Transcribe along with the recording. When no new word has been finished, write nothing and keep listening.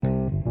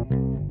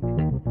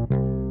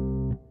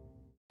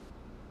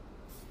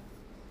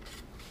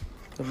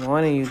Good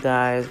morning, you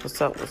guys. What's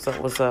up? What's up?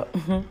 What's up?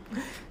 This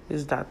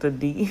is Dr.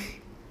 D.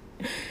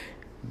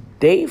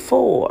 Day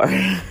 4.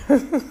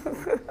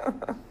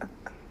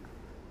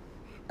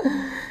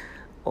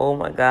 Oh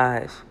my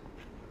gosh.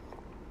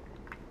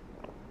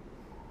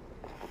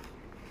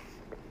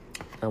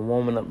 I'm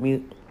warming up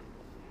me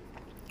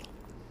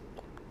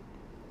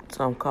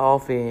some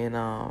coffee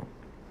and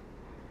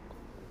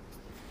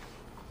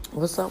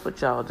what's up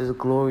with y'all this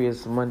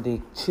glorious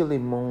Monday chilly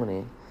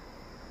morning?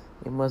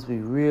 It must be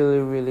really,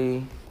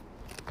 really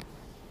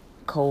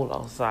cold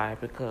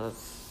outside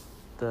because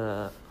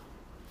the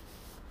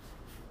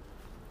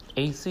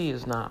AC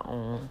is not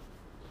on.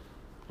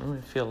 Let me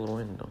feel the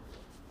window.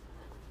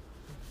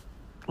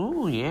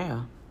 Ooh,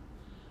 yeah.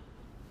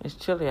 It's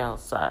chilly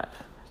outside.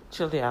 It's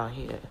chilly out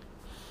here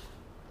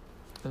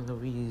in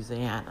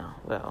Louisiana.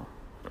 Well,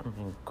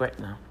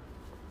 Gretna.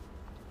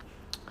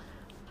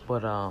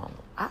 But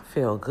I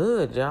feel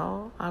good,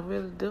 y'all. I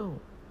really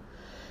do.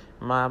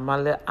 My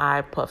little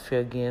eye puffy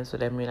again, so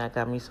that means I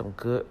got me some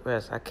good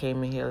rest. I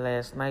came in here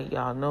last night,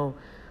 y'all know.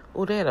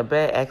 Oh, they had a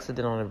bad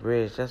accident on the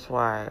bridge. That's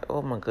why,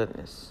 oh my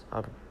goodness.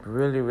 A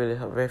really, really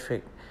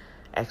horrific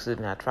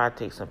accident. I tried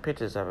to take some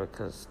pictures of it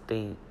because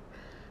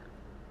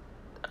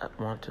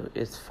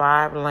it's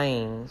 5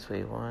 lanes.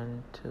 Wait,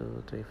 1,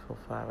 2, 3, 4,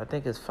 5. I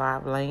think it's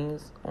 5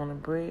 lanes on the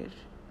bridge.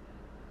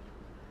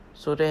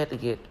 So they had to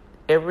get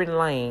every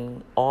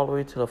lane all the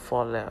way to the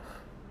far left.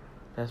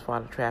 That's why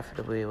the traffic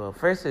the way it was.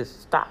 First it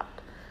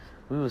stopped.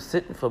 We were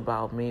sitting for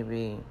about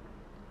maybe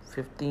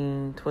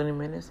 15, 20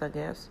 minutes, I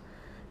guess,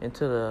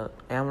 until the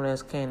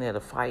ambulance came. There, the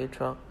fire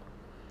truck.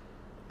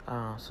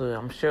 So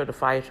I'm sure the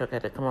fire truck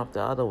had to come up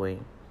the other way.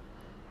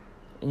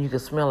 And you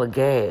could smell the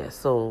gas.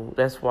 So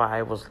that's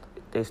why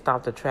they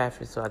stopped the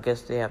traffic. So I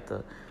guess they have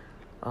to,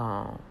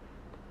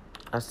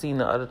 I've seen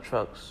the other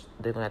trucks,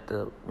 they're going to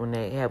have to, when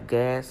they have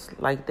gas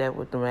like that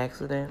with them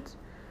accidents,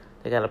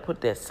 they got to put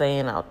that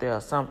sand out there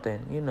or something,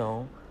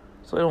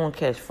 so they don't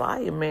catch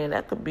fire, man.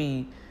 That could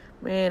be,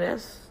 man,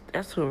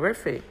 that's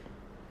horrific.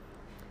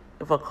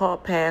 If a car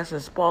passes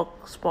and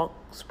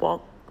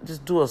spark,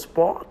 just do a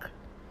spark,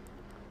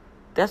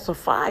 that's a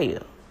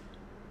fire.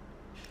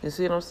 You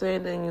see what I'm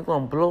saying? Then you're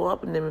going to blow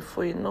up, and then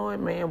before you know it,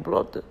 man,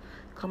 blow up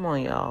come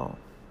on, y'all.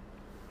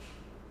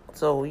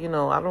 So,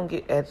 I don't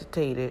get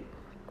agitated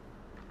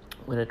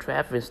when the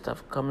traffic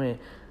stuff come in.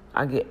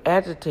 I get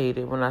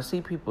agitated when I see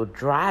people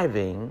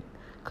driving.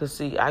 Because,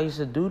 see, I used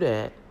to do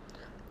that.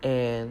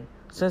 And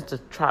since the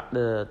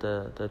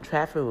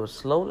traffic was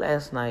slow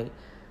last night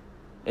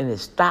and it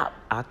stopped,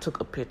 I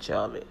took a picture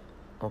of it.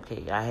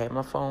 Okay, I had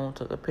my phone,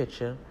 took a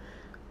picture.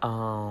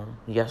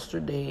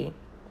 Yesterday,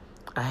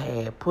 I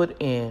had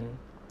put in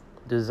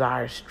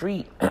Desire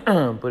Street,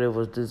 but it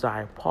was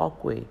Desire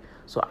Parkway.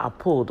 So I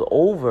pulled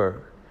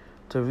over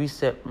to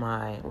reset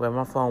my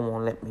phone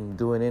won't let me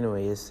do it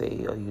anyway. It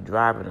say, are you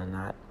driving or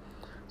not?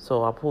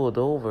 So I pulled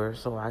over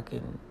so I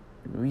can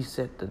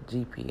reset the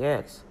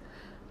GPS.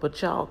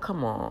 But y'all,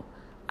 come on.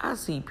 I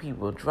see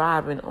people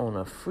driving on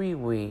a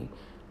freeway,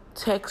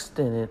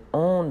 texting it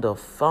on the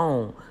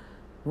phone.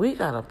 We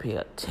got to pay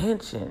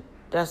attention.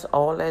 That's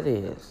all that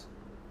is.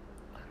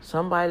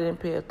 Somebody didn't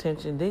pay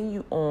attention. Then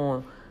you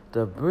on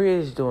the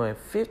bridge doing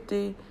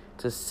 50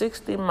 to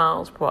 60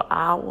 miles per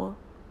hour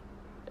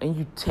and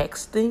you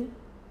texting.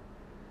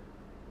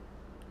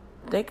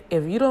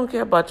 If you don't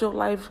care about your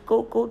life,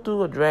 go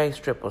do a drag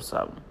strip or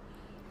something.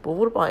 But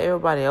what about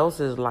everybody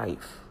else's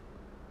life?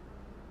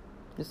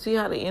 You see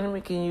how the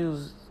enemy can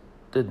use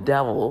the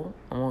devil?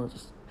 I'm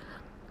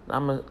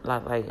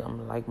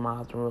like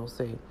Miles Monroe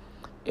say,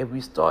 if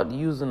we start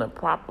using a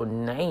proper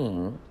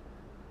name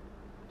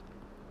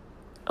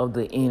of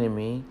the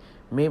enemy,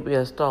 maybe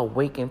it'll start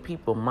waking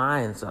people's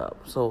minds up.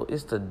 So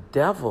it's the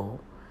devil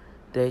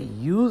that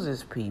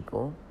uses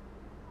people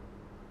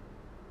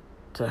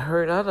to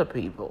hurt other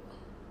people.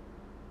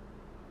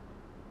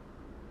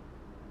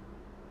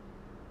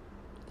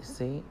 You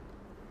see?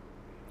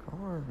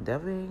 Oh, the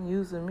devil ain't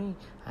using me.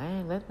 I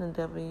ain't letting the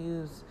devil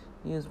use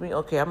me.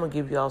 Okay, I'm going to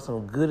give y'all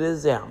some good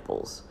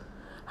examples.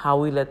 How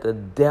we let the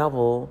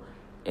devil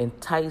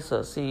entice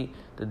us. See,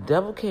 the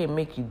devil can't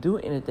make you do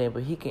anything,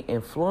 but he can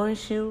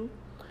influence you.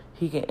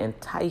 He can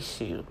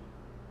entice you.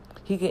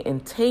 He can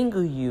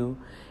entangle you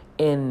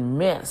in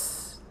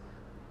mess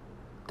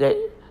that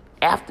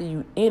after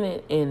you in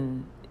it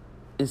and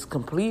it's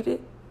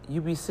completed,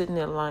 you be sitting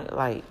there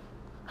like,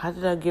 how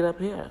did I get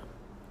up here?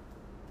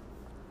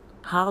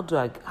 How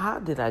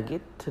did I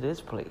get to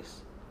this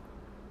place?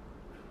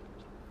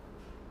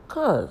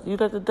 Because you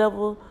let the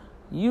devil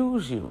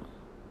use you.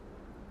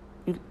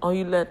 You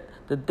let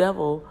the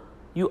devil,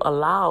 you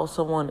allow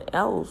someone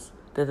else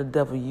that the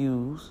devil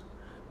used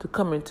to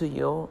come into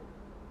your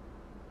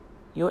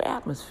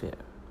atmosphere.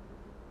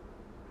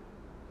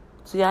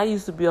 See, I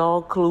used to be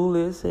all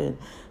clueless and,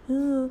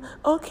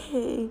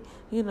 okay,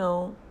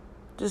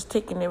 just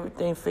taking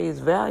everything face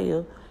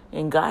value.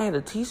 And God had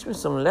to teach me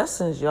some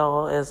lessons,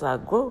 y'all, as I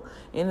grow.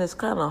 And it's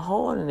kind of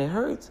hard and it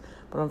hurts.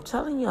 But I'm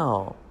telling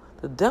y'all,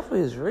 the devil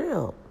is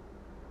real.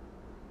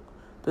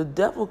 The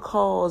devil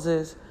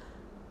causes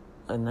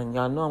and then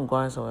y'all know I'm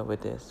going somewhere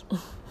with this.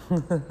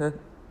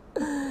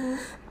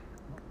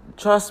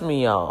 Trust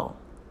me, y'all.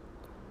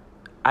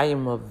 I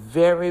am a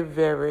very,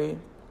 very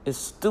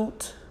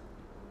astute,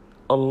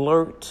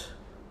 alert,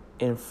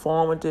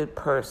 informative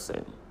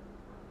person.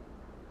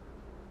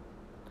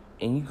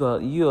 And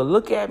you'll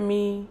look at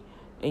me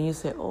and you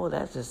say, oh,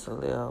 that's just a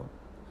little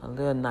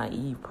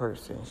naive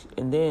person.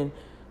 And then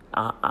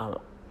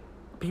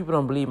people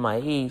don't believe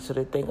my age, so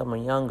they think I'm a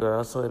young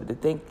girl. So if they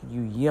think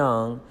you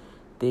young,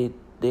 they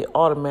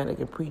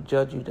automatically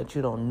prejudge you that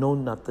you don't know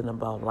nothing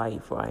about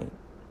life, right?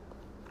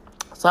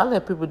 So I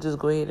let people just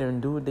go ahead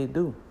and do what they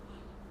do.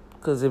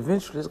 Because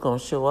eventually it's going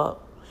to show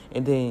up.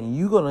 And then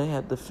you're going to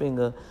have the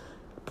finger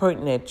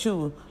pointing at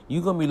you.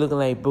 You're going to be looking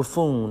like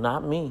buffoon,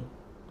 not me.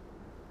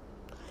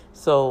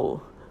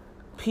 So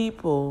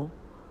people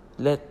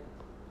let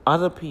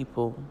other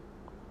people,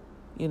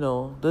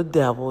 the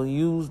devil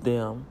use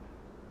them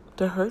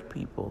to hurt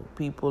people.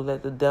 People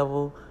let the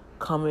devil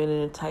come in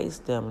and entice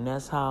them. And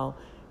that's how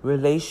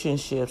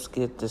relationships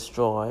get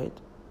destroyed.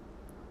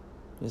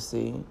 You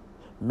see?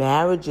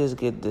 Marriages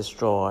get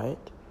destroyed.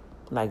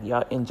 Like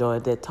y'all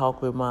enjoyed that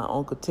talk with my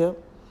Uncle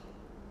Tip.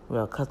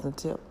 Well, Cousin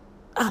Tip.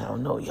 I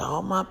don't know,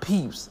 y'all, my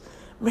peeps.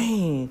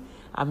 Man,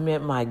 I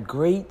met my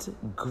great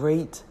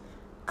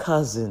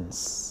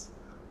cousins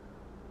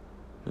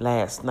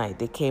last night.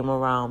 They came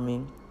around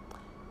me.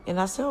 And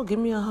I said, oh, give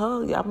me a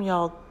hug. I'm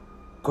y'all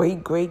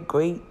great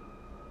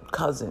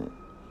cousin.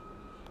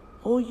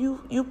 Oh,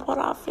 you part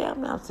of our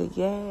family? I said,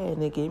 yeah. And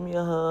they gave me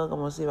a hug. I'm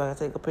going to see if I can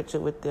take a picture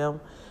with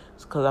them.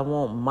 Because I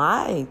want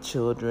my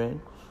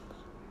children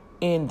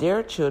and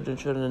their children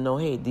to know,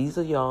 hey, these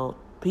are y'all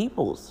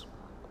peoples.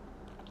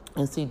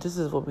 And see, this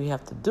is what we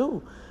have to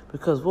do.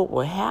 Because what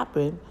will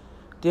happen,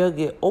 they'll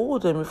get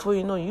older, and before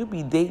you know, you'll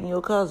be dating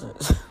your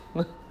cousins.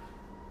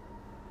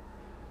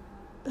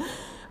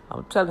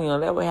 I'm telling you,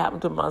 that what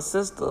happened to my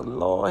sister.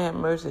 Lord have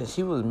mercy. And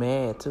she was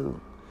mad,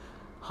 too.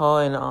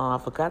 Her and I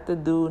forgot the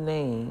dude's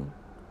name.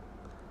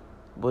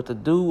 But the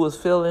dude was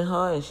feeling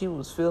her, and she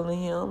was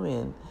feeling him.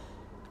 And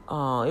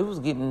it was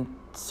getting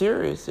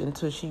serious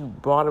until she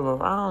brought him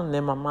around. And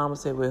then my mama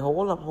said, wait,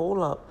 hold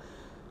up.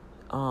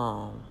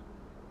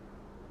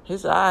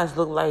 His eyes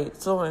look like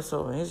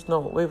so-and-so. And his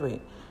nose,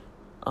 wait.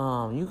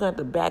 You got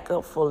to back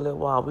up for a little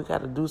while. We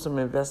got to do some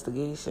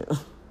investigation.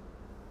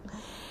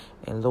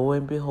 And lo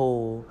and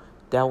behold,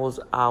 that was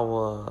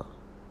our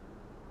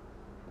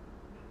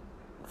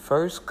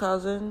first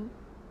cousin.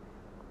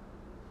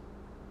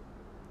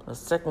 A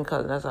second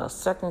cousin. That's our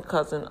second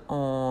cousin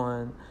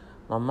on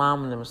my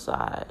mom and them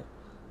side.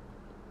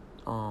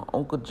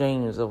 Uncle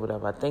James or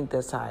whatever. I think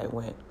that's how it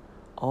went.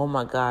 Oh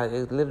my God,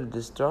 it literally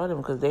destroyed them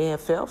because they had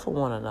fell for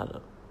one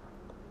another.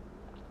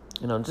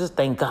 Just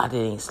thank God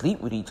they didn't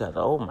sleep with each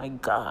other. Oh my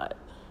God.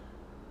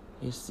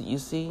 You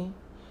see?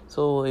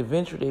 So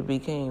eventually they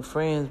became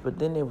friends, but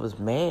then they was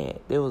mad.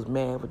 They was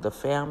mad with the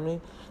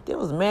family. They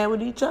was mad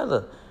with each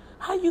other.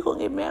 How you gonna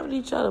get mad with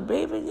each other,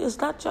 baby? It's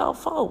not your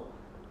fault.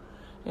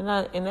 And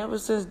ever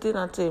since then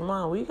I tell you,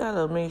 Mom, we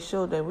gotta make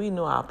sure that we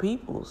know our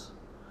peoples.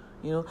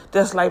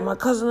 That's like my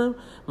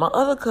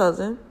other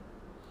cousin.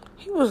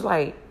 He was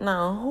like,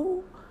 now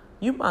who?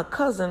 You my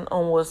cousin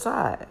on what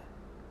side?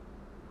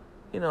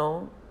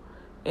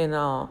 And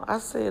I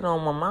said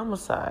on my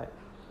mama's side.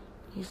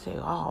 He said,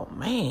 oh,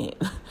 man.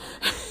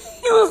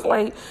 He was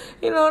like,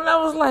 and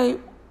I was like,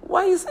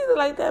 why you say it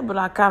like that? But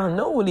I kind of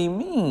know what he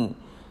mean,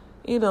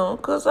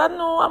 because I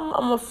know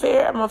I'm a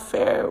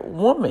fair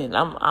woman.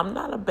 I'm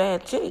not a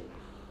bad chick.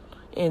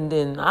 And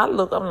then I'm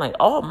like,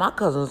 oh, my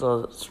cousins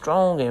are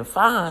strong and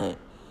fine.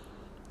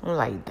 I'm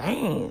like,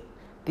 dang,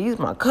 these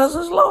my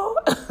cousins, Lord?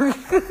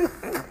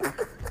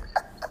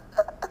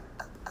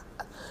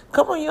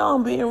 Come on, y'all,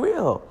 I'm being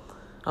real.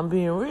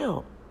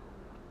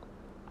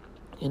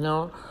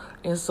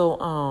 And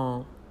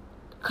so,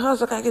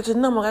 cuz I gotta get your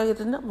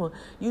number.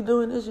 You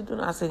doing this, you doing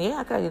that. I said, yeah,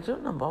 I gotta get your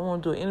number. I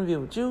want to do an interview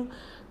with you.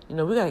 We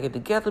gotta get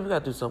together. We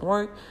gotta do some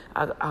work.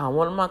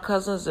 One of my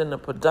cousins in the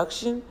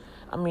production.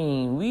 I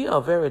mean, we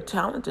are very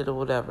talented or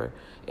whatever.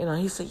 And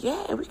he said,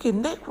 yeah, we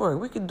can network.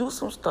 We can do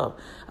some stuff.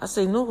 I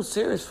said, no,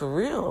 serious, for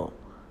real.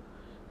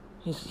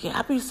 He said, yeah,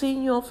 I be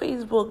seeing you on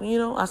Facebook,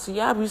 I said,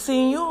 yeah, I be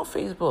seeing you on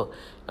Facebook.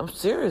 I'm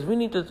serious. We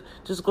need to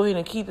just go ahead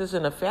and keep this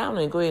in the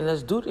family and go ahead and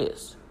let's do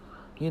this.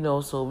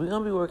 So we're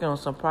going to be working on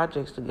some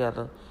projects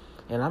together.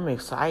 And I'm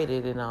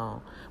excited. And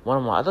one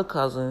of my other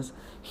cousins,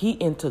 he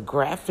into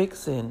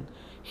graphics and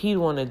he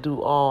want to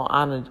do all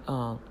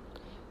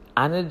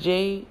Anna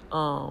J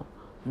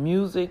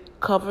music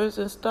covers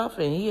and stuff.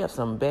 And he has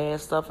some bad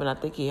stuff. And I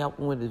think he helped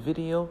him with his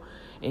video.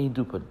 And he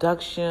do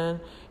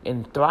production.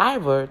 And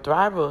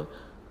Thriver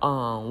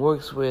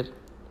works with,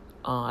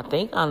 I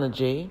think, Anna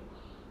J.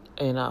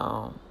 And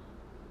I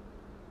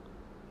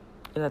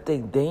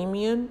think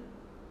Damien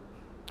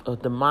or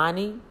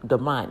Damani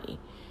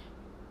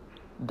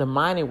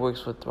works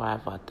for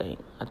Thrive, I think.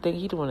 I think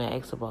he the one that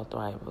asked about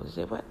Thrive. He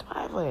said, where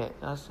Thrive at?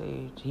 I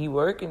said, he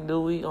working,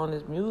 Dewey, on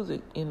his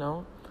music,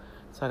 So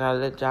I got to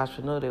let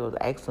Joshua know they was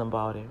asking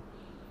about him,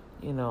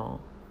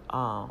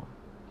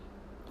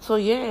 So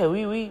yeah,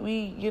 we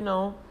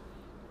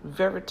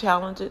very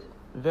talented,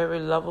 very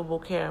lovable,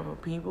 caring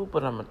people.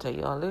 But I'm gonna tell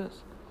y'all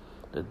this: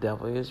 the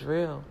devil is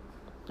real.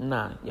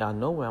 Nah, y'all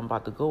know where I'm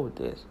about to go with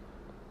this.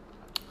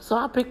 So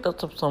I picked up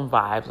some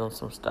vibes on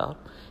some stuff.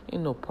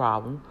 Ain't no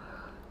problem.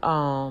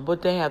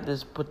 But they have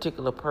this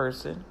particular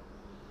person,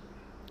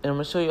 and I'm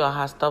gonna show y'all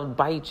how stuff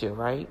bites you,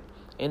 right?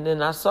 And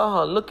then I saw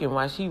her looking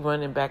while she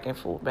running back and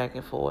forth, back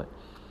and forth.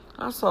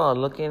 I saw her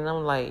looking, and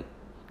I'm like,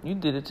 you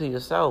did it to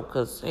yourself,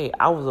 because, hey,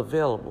 I was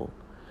available.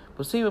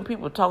 But see, when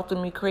people talk to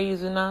me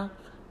crazy now,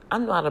 I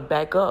know how to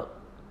back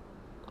up.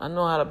 I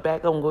know how to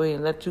back up and go ahead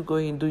and let you go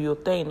ahead and do your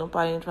thing.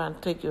 Nobody ain't trying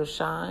to take your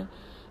shine.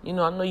 I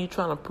know you're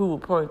trying to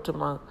prove a point to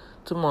my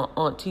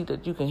auntie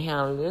that you can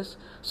handle this.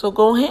 So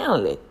go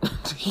handle it.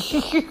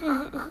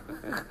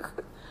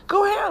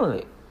 Go handle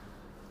it.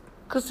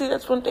 Because, see,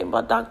 that's one thing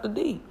about Dr.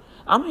 D.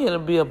 I'm here to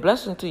be a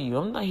blessing to you.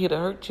 I'm not here to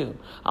hurt you.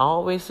 I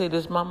always say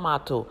this is my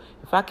motto.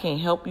 If I can't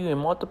help you and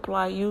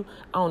multiply you,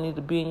 I don't need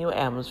to be in your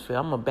atmosphere.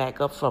 I'm going to back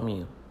up from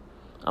you.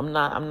 I'm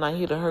not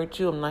here to hurt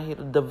you. I'm not here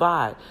to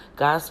divide.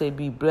 God said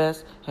be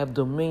blessed, have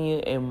dominion,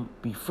 and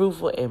be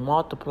fruitful and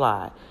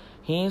multiply.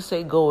 He didn't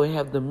say go and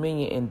have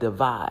dominion and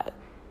divide.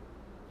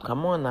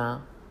 Come on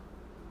now.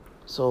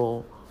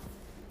 So,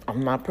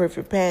 I'm not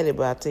perfect Patty,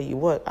 but I tell you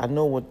what, I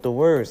know what the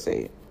word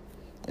said.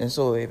 And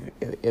so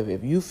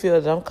if you feel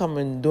that I'm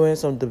coming doing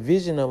some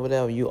division or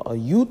whatever,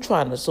 you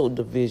trying to sow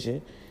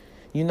division,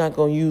 you're not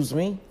going to use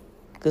me.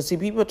 Because, see,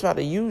 people try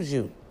to use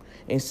you.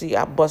 And, see,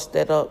 I bust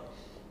that up.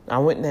 I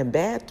went in that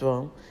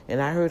bathroom,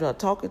 and I heard her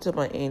talking to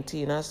my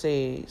auntie, and I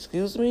said,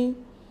 excuse me,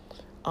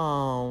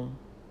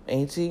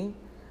 auntie,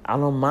 I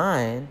don't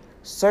mind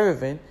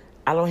serving.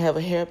 I don't have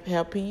a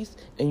hairpiece,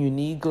 and you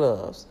need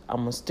gloves.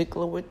 I'm a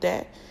stickler with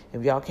that.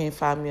 If y'all can't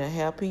find me a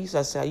hairpiece,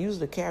 I said I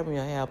usually carry me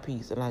a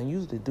hairpiece, and I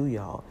usually do,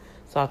 y'all.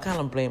 So I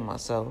kind of blame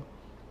myself,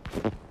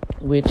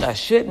 which I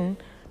shouldn't,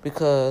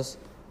 because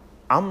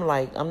I'm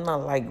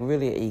not like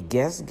really a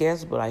guest,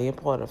 but I am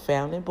part of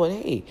family. But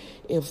hey,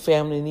 if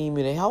family need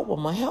me to help,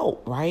 I'm going to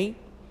help, right?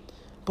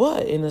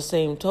 But in the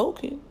same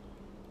token,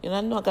 and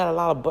I know I got a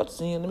lot of butts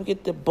in here. Let me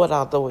get the butt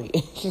out the way.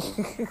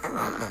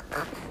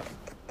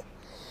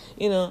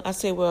 I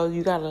say, well,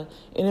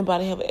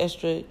 anybody have a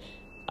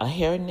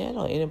hairnet,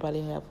 or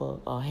anybody have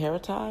a hair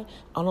tie?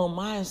 I don't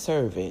mind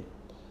serving.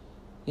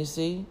 You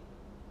see?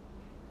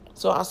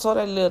 So I saw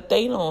that little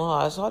thing on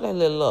her. I saw that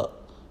little look,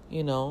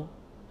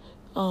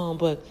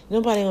 but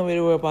nobody gonna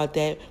really worry about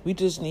that. We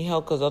just need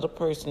help because the other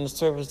person, the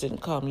service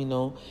didn't come,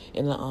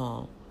 And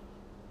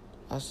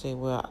I say,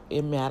 well,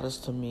 it matters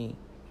to me.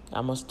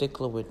 I'm a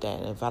stickler with that.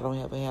 And if I don't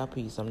have a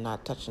hairpiece, I'm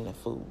not touching that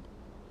food.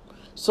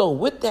 So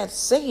with that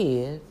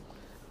said,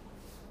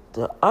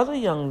 the other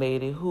young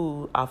lady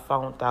who I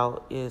found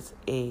out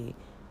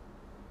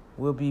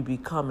will be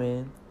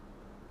becoming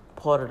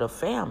part of the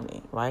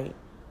family, right?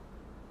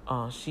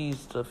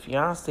 She's the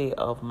fiance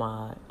of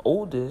my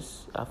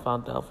oldest. I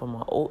found out from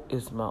my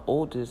oldest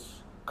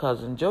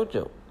cousin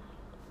JoJo.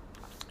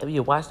 If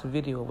you watch the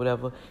video or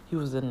whatever, he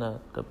was in the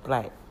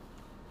black.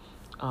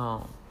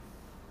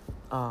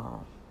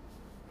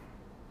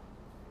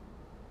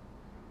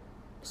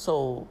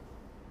 So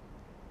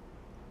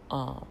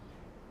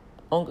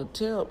Uncle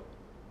Tip,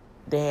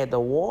 they had the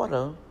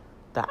water,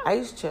 the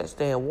ice chest.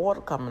 They had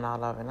water coming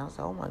out of it, and I was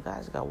like, "Oh my God,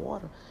 it's got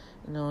water,"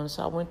 And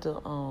so I went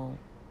to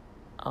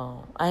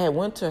I had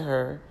went to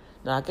her.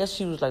 Now I guess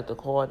she was like the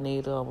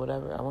coordinator or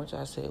whatever. I went to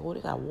her. I said, "Oh,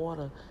 they got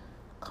water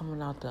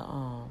coming out the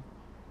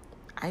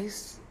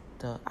ice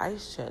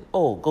chest.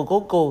 Oh,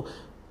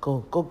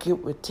 go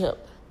get with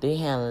Tip. They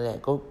handle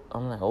that. Go."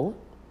 I'm like, "Oh."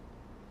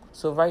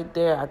 So right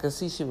there, I could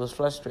see she was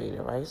frustrated,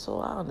 right? So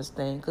I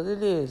understand, because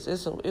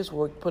it's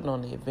work putting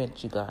on the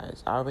event, you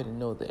guys. I already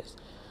know this.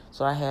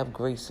 So I have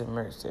grace and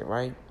mercy,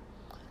 right?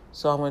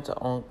 So I went to,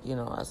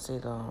 I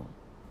said,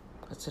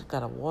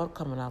 got a water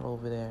coming out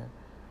over there.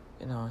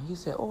 He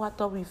said, "Oh, I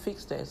thought we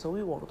fixed that." So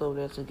we walked over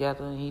there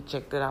together, and he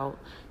checked it out.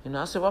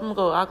 I said,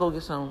 "Well, I'll go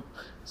get some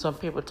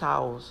paper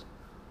towels,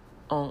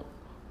 and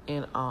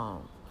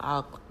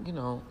I'll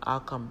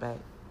come back."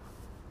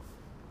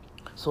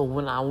 So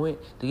when I went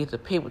to get the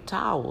paper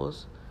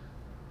towels,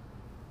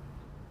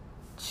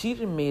 she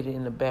done made it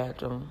in the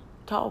bathroom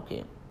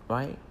talking,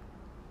 right?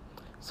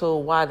 So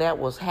while that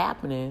was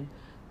happening,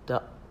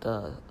 the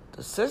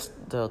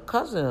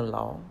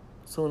cousin-in-law,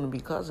 soon-to-be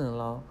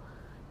cousin-in-law,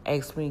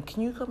 asked me,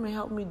 "Can you come and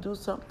help me do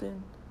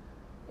something?"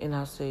 And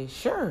I said,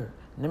 "Sure.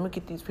 Let me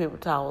get these paper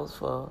towels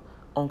for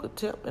Uncle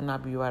Tip, and I'll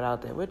be right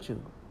out there with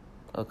you,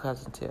 or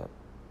Cousin Tip."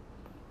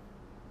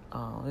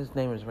 His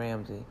name is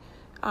Ramsey.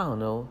 I don't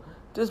know.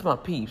 This is my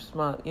peeps. The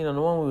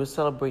one we were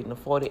celebrating the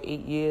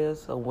 48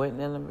 years, a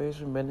wedding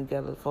anniversary, been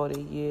together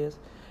 48 years.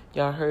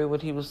 Y'all heard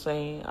what he was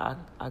saying? I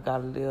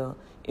got a little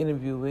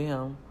interview with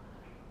him,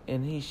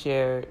 and he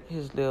shared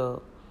his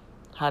little,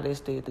 how they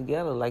stayed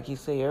together. Like he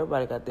said,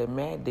 everybody got their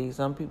mad days.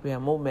 Some people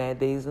have more mad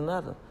days than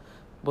others.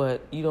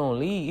 But you don't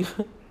leave.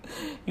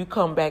 You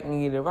come back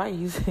and get it right.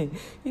 He said,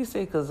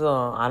 because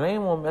I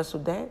didn't want to mess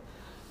with that.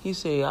 He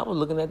said, I was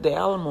looking at the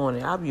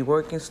alimony. I'll be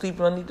working,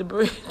 sleeping underneath the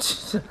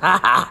bridge.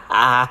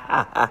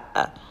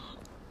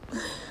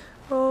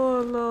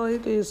 Oh, Lord, he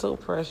did so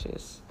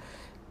precious.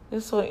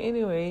 And so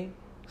anyway,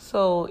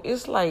 so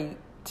it's like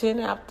 10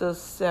 after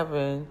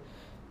 7.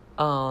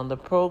 The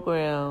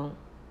program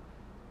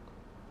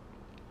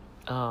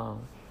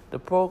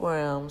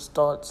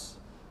starts,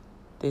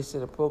 they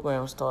said the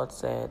program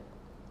starts at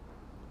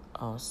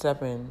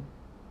 7.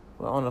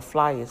 Well, on the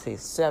flyer it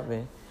says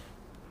 7.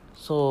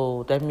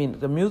 So that means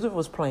the music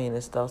was playing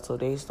and stuff, so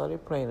they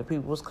started playing. The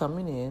people was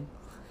coming in.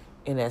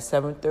 And at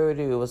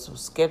 7:30, it was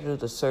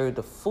scheduled to serve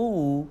the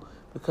food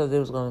because they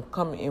was going to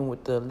come in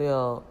with the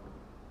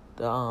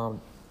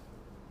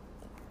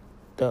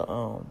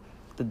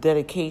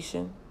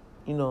dedication,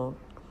 you know,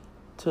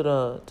 to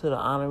the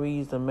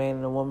honorees, the man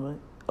and the woman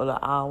of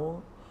the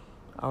hour.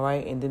 All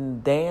right, and then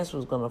the dance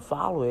was going to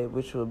follow it,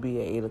 which would be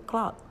at 8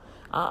 o'clock.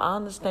 I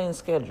understand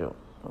schedule,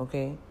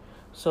 okay?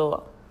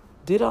 So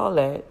did all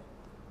that,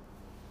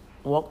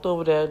 walked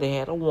over there, they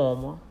had a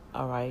warmer,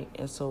 all right?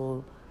 And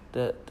so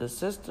the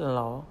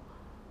sister-in-law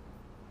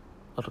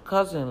or the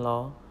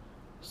cousin-in-law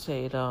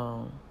said,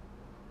 come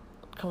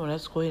on,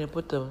 let's go ahead and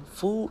put the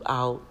food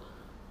out.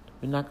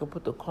 We're not going to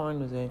put the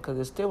corners in because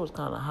it still was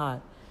kind of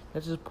hot.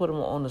 Let's just put them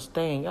on the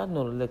stand. Y'all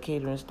know the little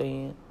catering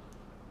stand.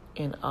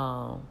 And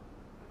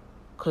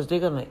because they're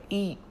going to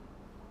eat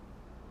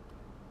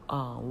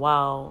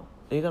while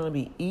they're going to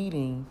be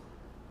eating.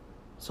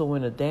 So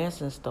when the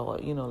dancing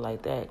started, you know,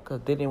 like that,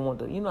 because they didn't want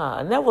to, you know,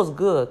 and that was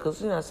good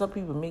because, you know, some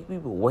people make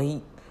people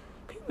wait.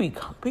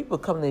 People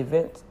come to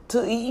events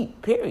to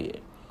eat,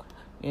 period.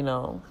 You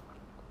know.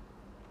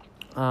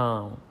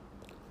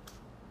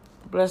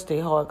 Bless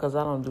their heart because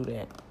I don't do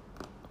that.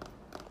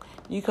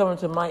 You come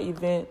into my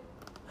event,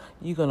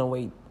 you're going to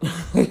wait.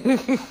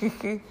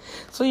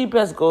 So you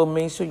best go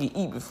make sure you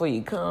eat before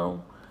you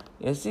come.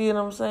 You see what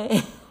I'm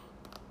saying?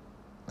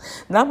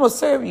 Now I'm going to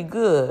serve you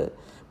good,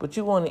 but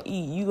you want to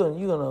eat. You're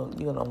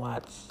gonna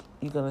watch.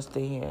 You're going to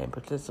stay here and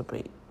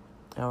participate.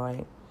 All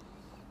right?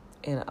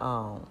 And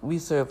we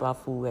serve our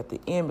food at the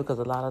end because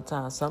a lot of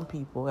times some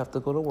people have to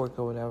go to work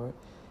or whatever.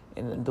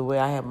 And the way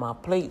I have my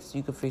plates,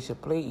 you can fix your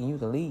plate and you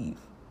can leave.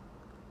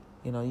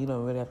 You know, you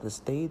don't really have to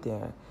stay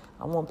there.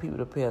 I want people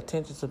to pay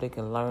attention so they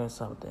can learn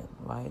something,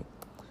 right?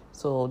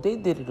 So they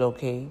did it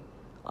okay.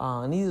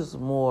 And these are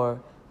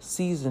more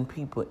seasoned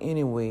people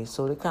anyway,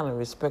 so they kind of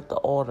respect the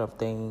order of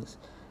things.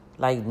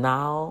 Like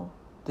now,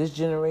 this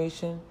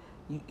generation,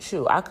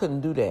 I couldn't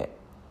do that.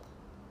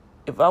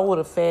 If I would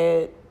have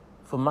fed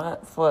for my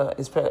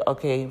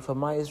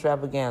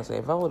extravaganza,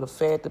 if I would have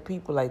fed the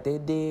people like they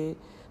did,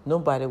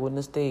 nobody wouldn't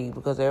have stayed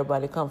because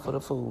everybody come for the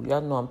food.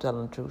 Y'all know I'm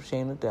telling the truth.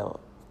 Shame the devil.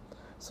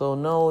 So,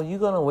 no, you're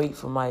going to wait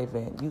for my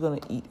event. You're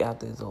going to eat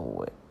after it's over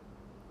with.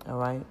 All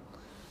right?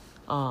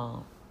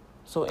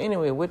 So,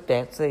 anyway, with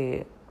that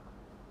said,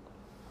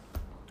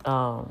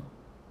 so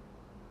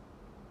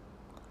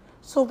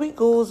we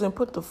goes and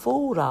put the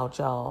food out,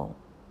 y'all.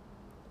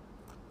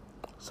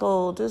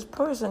 So, this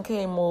person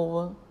came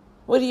over.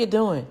 What are you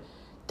doing?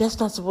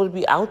 That's not supposed to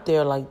be out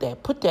there like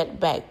that. Put that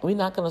back. We're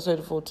not going to serve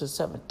the food till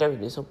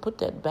 7:30, so put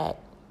that back.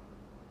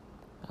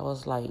 I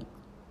was like,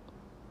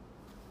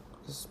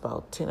 it's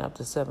about 10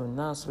 after 7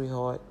 now,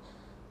 sweetheart.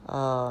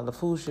 The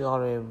food should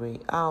already be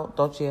out.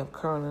 Don't you have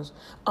kernels?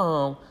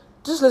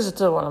 Just listen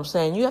to what I'm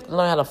saying. You have to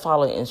learn how to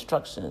follow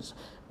instructions.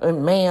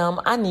 Ma'am,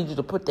 I need you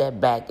to put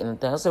that back in the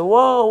thing. I said,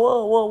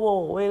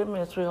 whoa. Wait a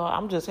minute, sweetheart.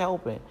 I'm just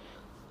helping.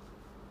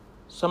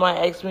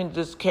 Somebody asked me to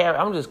just carry.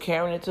 I'm just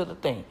carrying it to the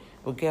thing.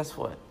 But guess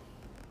what?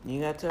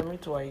 You got to tell me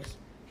twice.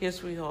 Here,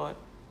 sweetheart,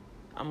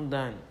 I'm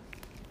done.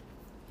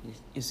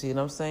 You see what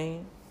I'm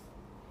saying?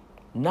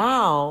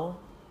 Now,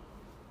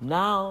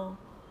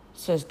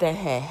 since that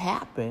had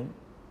happened,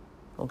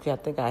 okay, I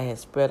think I had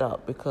spread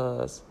up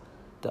because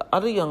the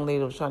other young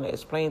lady was trying to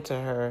explain to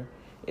her,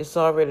 it's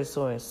already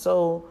so and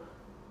so.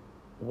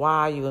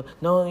 Why you?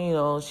 No, you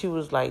know, she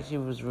was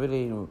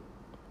really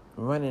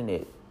running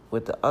it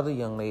with the other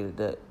young lady,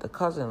 the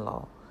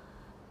cousin-in-law,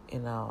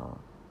 and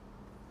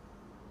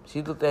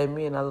she looked at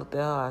me and I looked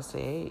at her. I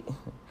said, "Hey,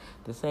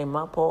 this ain't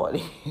my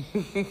party."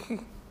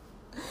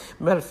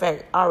 Matter of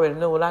fact, I already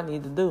know what I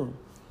need to do.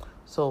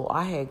 So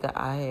I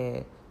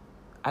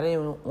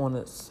didn't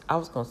want to, I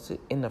was going to sit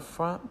in the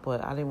front,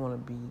 but I didn't want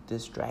to be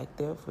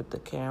distracted with the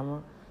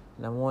camera,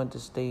 and I wanted to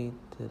stay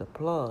to the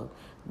plug.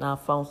 Now I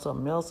found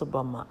something else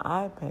about my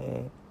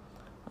iPad,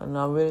 and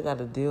I really got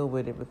to deal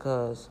with it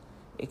because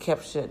it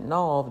kept shutting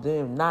off.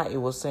 Then now it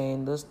was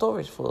saying the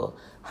storage full.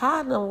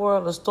 How in the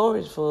world the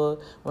storage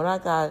full when I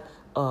got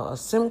a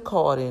SIM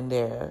card in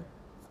there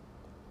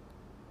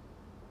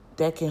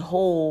that can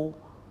hold,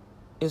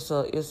 it's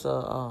a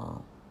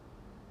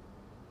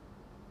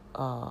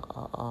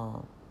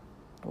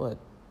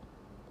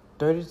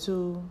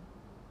 32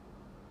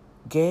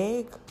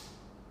 gig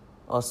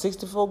or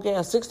 64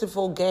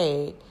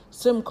 gig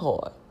SIM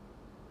card.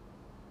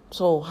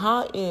 So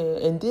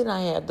and then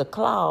I have the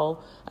cloud.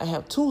 I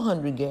have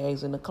 200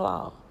 gigs in the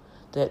cloud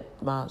that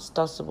my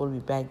stuff's supposed to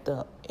be backed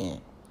up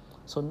in.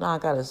 So now I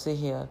got to sit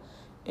here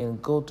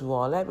and go through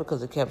all that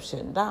because it kept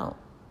shutting down.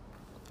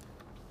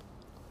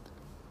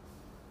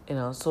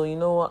 So you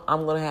know what?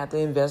 I'm going to have to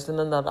invest in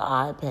another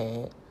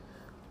iPad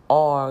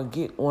or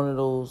get one of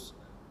those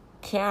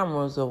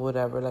cameras or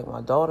whatever like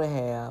my daughter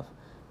have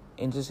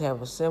and just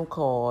have a SIM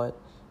card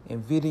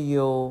and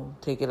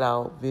take it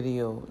out,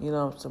 video,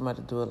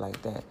 somebody do it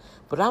like that.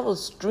 But I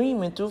was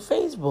streaming through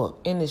Facebook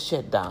and it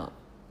shut down.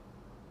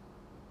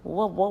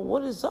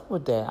 What is up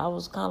with that? I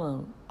was kind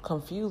of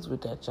confused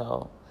with that,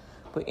 y'all.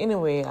 But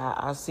anyway,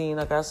 I seen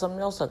I got something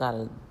else I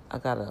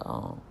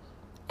gotta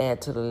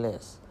add to the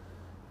list.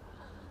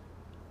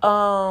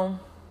 So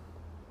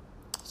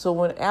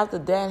when after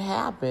that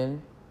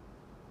happened,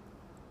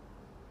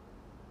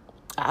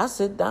 I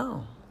sit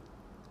down.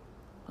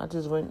 I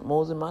just went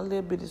mosing my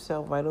little bitty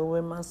self right over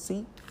in my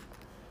seat,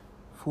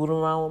 fooling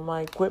around with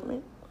my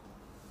equipment.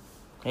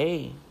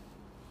 Hey.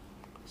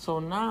 So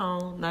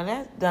now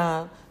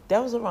that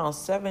was around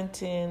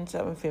 7:10,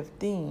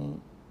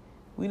 7:15.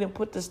 We didn't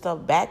put the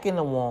stuff back in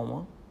the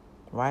warmer,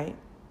 right?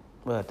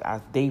 But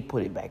they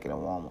put it back in the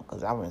warmer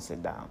because I wouldn't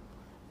sit down.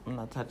 I'm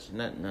not touching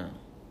nothing now.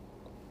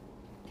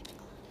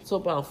 So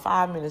about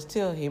 5 minutes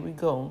till, here we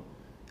go.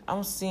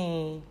 I'm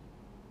seeing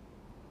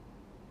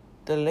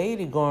the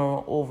lady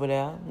going over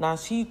there. Now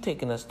she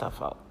taking her stuff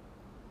out.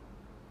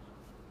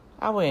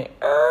 I went,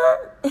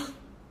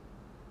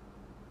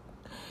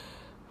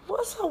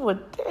 what's up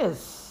with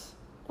this?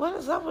 What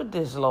is up with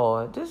this,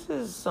 Lord? This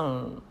is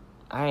some,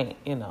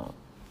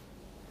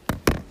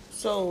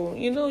 So,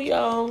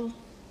 y'all,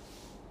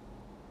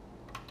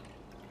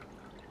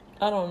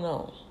 I don't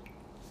know.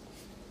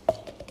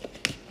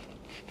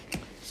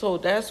 So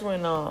that's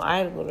when I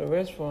had to go to the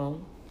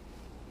restroom.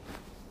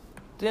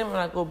 Then when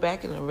I go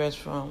back in the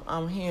restroom,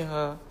 I'm hearing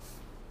her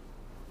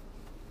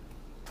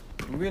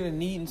really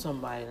needing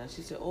somebody. And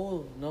she said,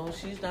 oh, no,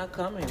 she's not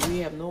coming. We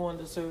have no one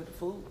to serve the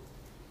food.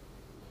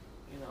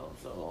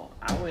 So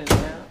I went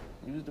down,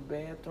 used the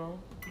bathroom.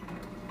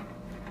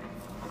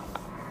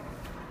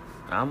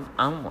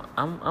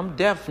 I'm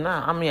deaf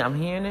now. I mean, I'm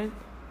hearing it.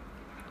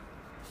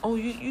 Oh,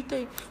 you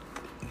think?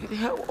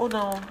 Oh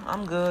no,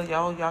 I'm good,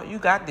 y'all. You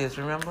got this.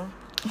 Remember?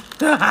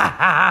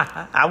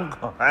 I'm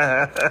going.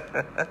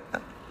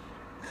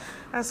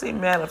 I see.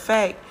 Matter of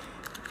fact,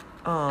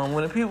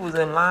 when the people was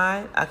in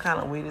line, I kind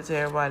of waited till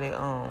everybody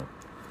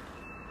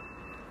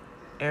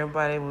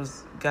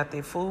got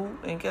their food,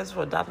 and guess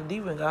what? Dr. D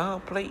went got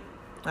her plate.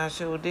 I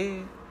sure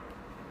did.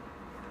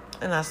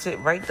 And I sit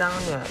right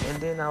down there, and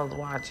then I was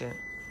watching.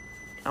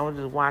 I was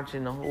just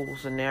watching the whole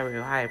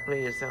scenario, how it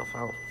played itself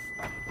out.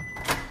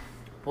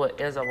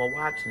 But as I was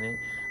watching it,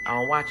 I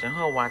was watching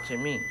her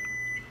watching me.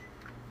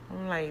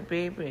 I'm like,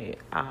 baby,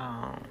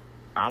 I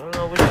don't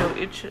know what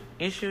your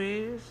issue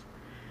is.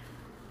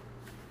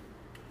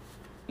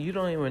 You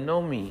don't even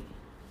know me.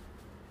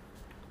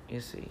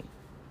 You see.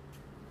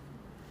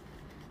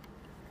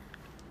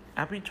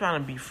 I be trying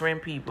to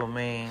befriend people,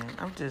 man.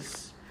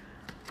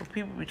 If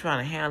people be trying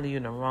to handle you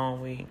in the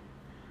wrong way,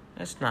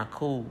 that's not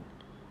cool.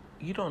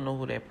 You don't know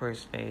who that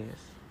person is.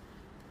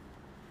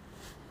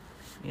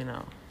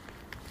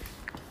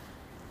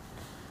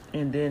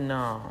 And then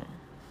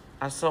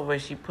I saw where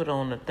she put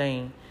on the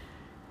thing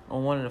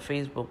on one of the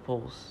Facebook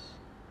posts.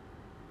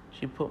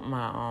 She put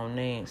my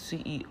name,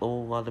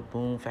 CEO of the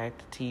Boom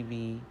Factor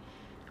TV,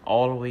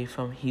 all the way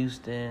from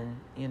Houston,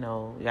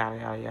 yada,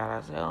 yada, yada.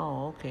 I said,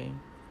 oh, okay.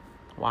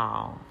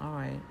 Wow, all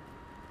right.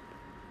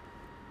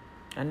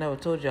 I never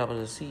told you I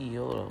was a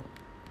CEO, though.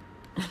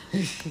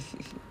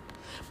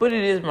 But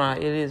it is my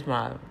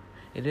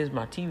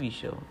TV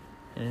show,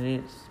 and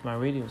it is my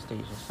radio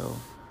station, so,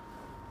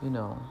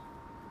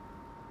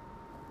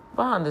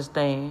 But I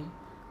understand.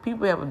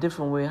 People have a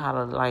different way how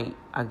to,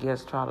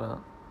 try to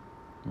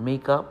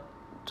make up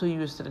to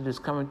you instead of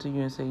just coming to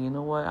you and say, you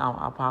know what,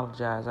 I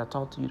apologize. I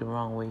talked to you the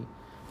wrong way,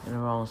 in the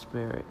wrong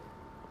spirit.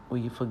 Will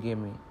you forgive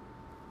me?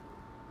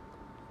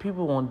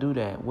 People won't do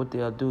that. What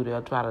they'll do,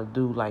 they'll try to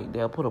do,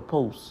 they'll put a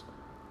post,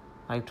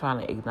 trying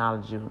to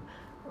acknowledge you.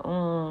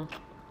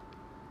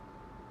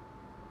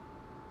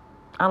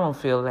 I don't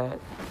feel that.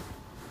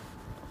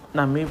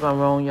 Now, maybe I'm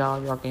wrong,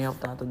 y'all. Y'all can help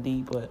Dr.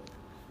 D, but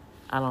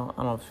I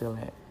don't feel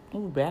that.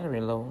 Ooh, battery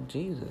low.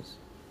 Jesus.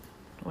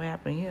 What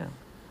happened here?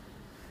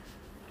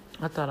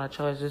 I thought I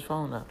charged this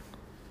phone up.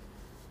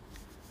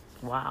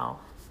 Wow.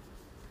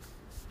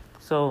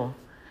 So,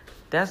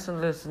 that's a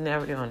little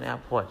scenario on the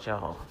airport,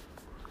 y'all,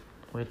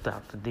 with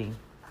Dr. D.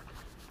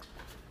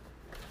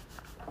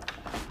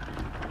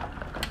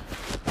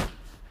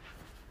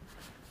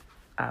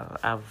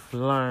 I've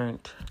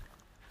learned,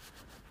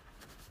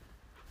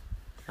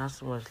 not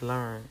so much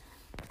learned.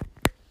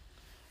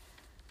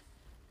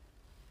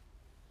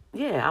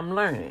 Yeah, I'm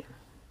learning.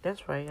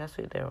 That's right. I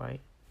said that right.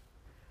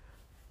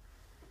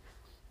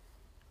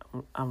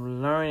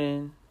 I'm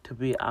learning to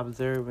be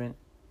observant,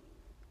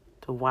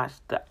 to watch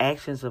the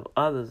actions of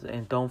others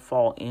and don't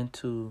fall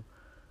into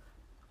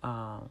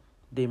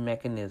their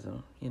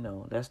mechanism.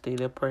 That's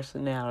their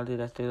personality.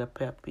 That's their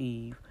pet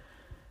peeve.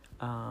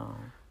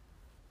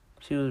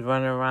 She was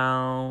running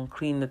around,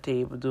 clean the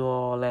table, do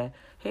all that.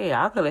 Hey,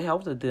 I could have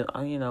helped her do,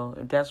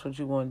 if that's what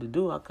you wanted to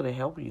do, I could have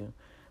helped you.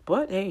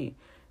 But, hey,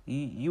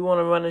 you want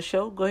to run a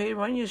show? Go ahead,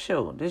 run your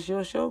show. This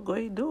your show? Go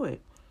ahead, do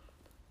it.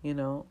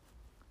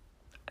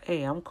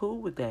 Hey, I'm cool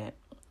with that.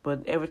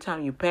 But every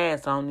time you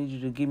pass, I don't need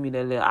you to give me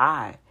that little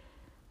eye.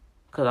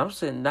 Because I'm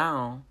sitting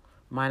down,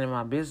 minding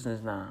my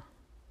business now.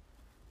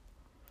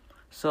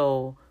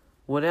 So,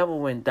 whatever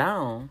went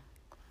down,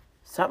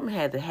 something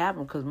had to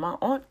happen because my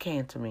aunt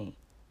came to me.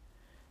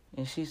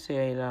 And she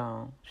said,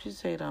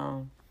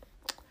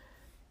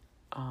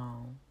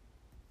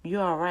 you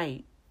all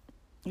right?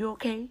 You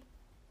okay?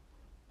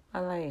 I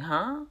like,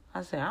 huh?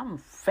 I said, I'm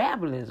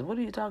fabulous. What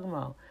are you talking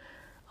about?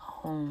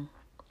 I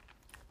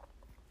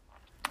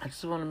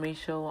just want to make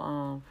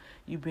sure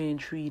you being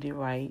treated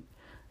right.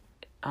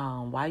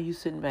 Why you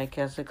sitting back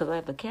here? I said, because I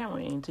have the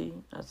camera, ain't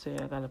you? I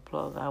said, I got a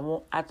plug.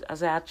 I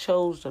said, I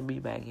chose to be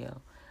back here.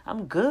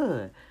 I'm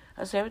good.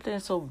 I said,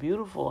 everything's so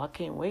beautiful. I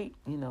can't wait.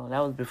 That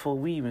was before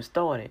we even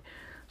started.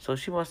 So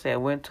she must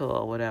have went to her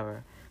or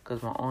whatever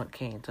because my aunt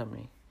came to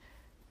me.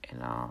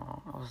 And I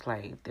was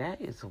like, that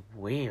is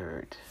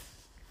weird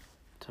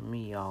to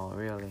me, y'all,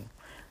 really.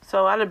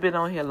 So I'd have been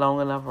on here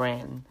long enough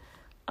ranting.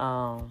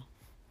 I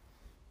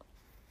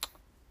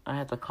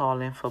had to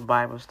call in for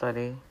Bible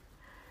study.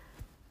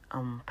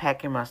 I'm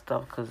packing my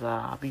stuff because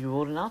I'll be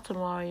rolling out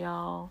tomorrow,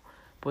 y'all.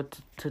 But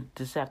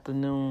this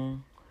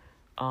afternoon,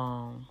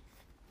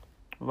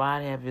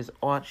 Rod have his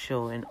art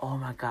show, and oh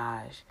my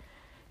gosh,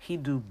 he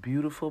do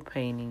beautiful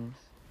paintings.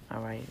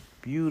 All right,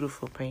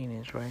 beautiful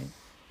paintings, right?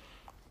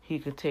 He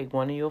could take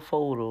one of your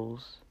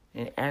photos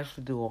and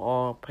actually do an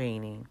oil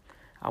painting.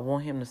 I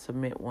want him to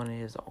submit one of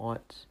his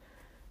arts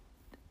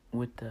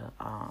with the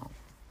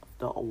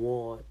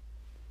award.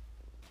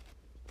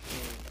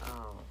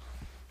 And,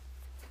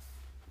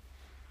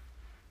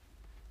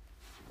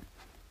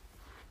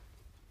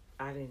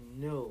 I didn't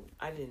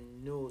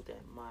know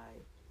that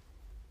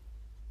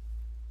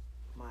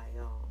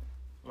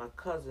my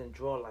cousin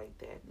draw like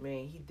that.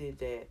 Man, he did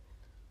that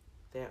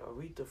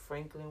Aretha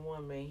Franklin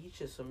one. Man, he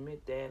should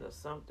submit that or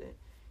something.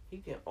 He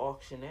can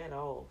auction that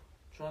off.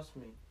 Trust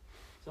me,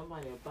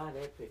 somebody will buy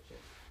that picture.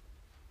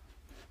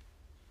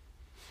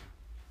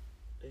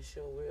 They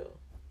sure will.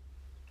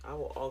 I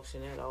will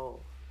auction that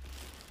off.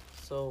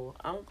 So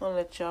I'm gonna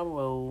let y'all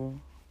roll.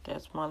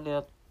 That's my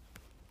little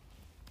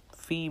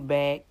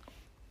feedback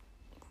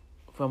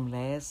from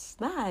last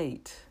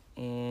night.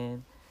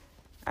 And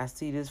I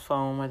see this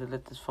phone. I had to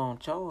let this phone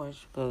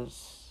charge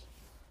because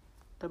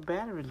the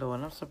battery low,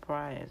 and I'm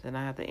surprised. And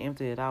I have to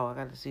empty it out. I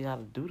got to see how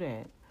to do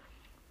that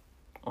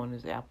on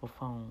this Apple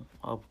phone,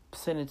 or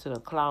send it to the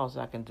cloud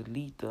so I can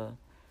delete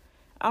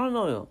I don't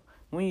know.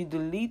 When you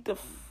delete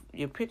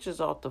your pictures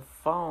off the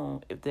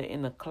phone, if they're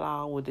in the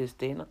cloud, would they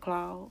stay in the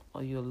cloud,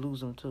 or you'll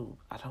lose them too?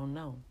 I don't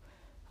know.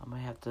 I might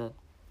have to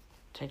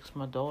text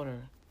my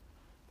daughter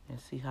and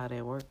see how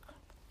they work.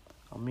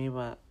 Or maybe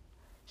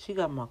she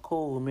got my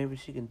code. Maybe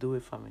she can do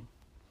it for me.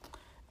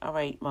 All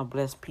right, my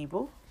blessed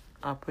people.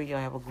 I pray y'all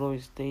have a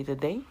glorious day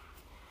today.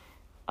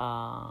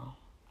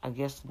 I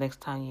guess the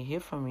next time you hear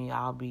from me,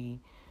 I'll be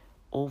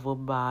over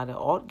by the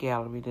art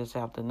gallery this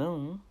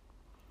afternoon.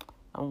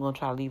 I'm going to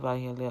try to leave out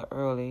here a little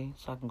early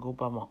so I can go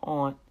by my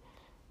aunt,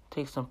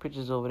 take some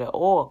pictures over there.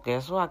 Or,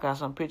 guess what? I got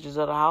some pictures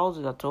of the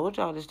houses. I told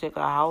y'all this take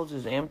our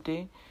houses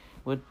empty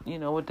with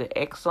the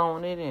X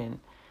on it. And,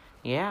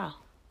 yeah,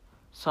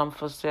 some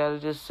for sale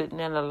just sitting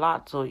in the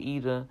lot. So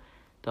either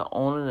the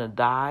owner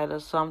died or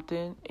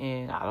something,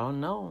 and I don't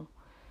know.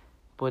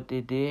 But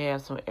they did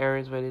have some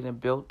areas where they done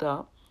built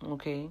up,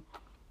 okay?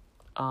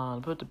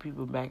 Put the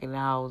people back in the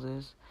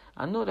houses.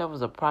 I know that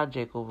was a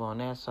project over on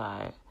that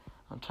side.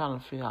 I'm trying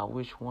to figure out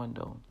which one,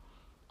 though.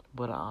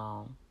 But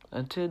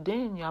until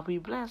then, y'all be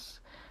blessed.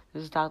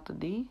 This is Dr.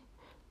 D.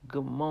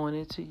 Good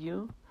morning to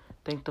you.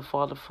 Thank the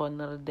Father for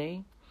another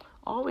day.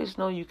 Always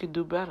know you can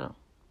do better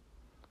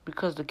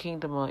because the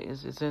kingdom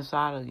is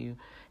inside of you.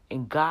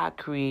 And God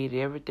created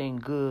everything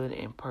good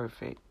and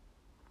perfect.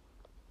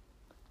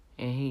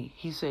 And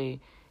he said,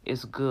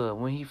 it's good.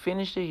 When he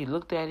finished it, he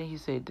looked at it, he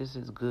said, this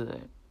is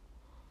good.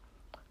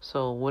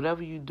 So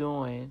whatever you're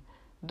doing,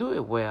 do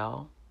it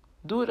well.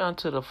 Do it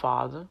unto the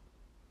Father.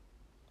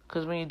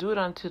 Because when you do it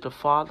unto the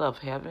Father of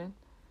heaven,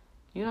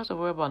 you don't have to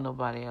worry about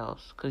nobody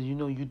else. Because you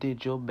know you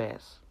did your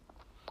best.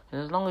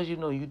 And as long as you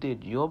know you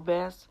did your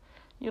best,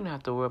 you don't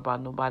have to worry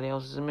about nobody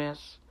else's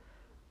mess,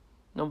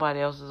 nobody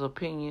else's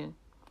opinion.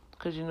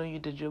 Because you know you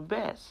did your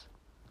best.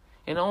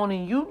 And only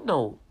you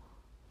know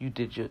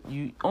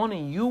only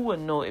you will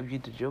know if you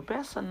did your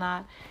best or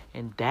not.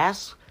 And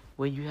that's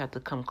where you have to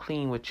come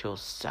clean with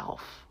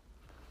yourself.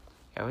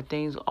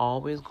 Everything's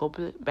always go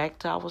back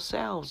to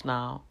ourselves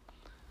now.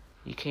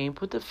 You can't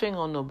put the finger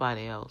on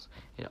nobody else.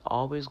 It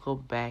always go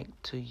back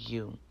to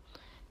you.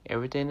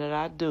 Everything that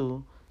I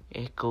do,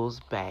 it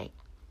goes back.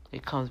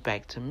 It comes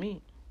back to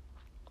me.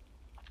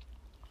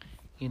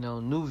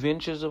 New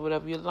ventures or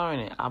whatever you're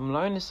learning. I'm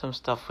learning some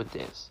stuff with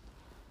this.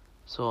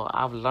 So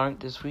I've learned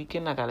this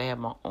weekend I gotta have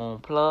my own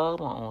plug,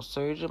 my own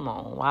surgeon, my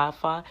own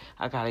Wi-Fi.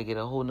 I gotta get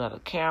a whole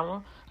nother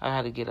camera.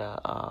 I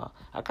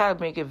gotta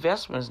make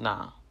investments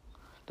now.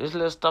 This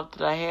little stuff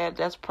that I had,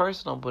 that's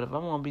personal. But if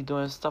I'm gonna be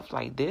doing stuff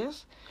like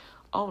this,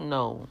 oh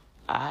no,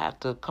 I have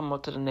to come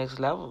up to the next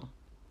level.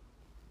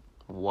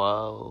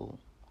 Whoa,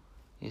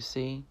 you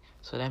see?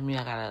 So that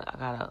means I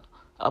gotta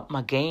up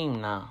my game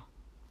now.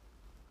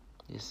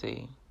 You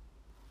see,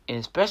 and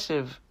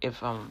especially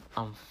if I'm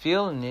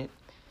feeling it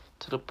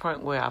to the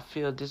point where I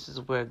feel this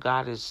is where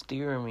God is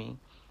steering me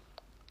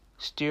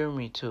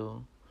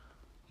to,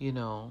 you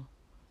know,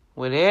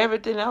 with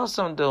everything else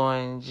I'm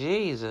doing,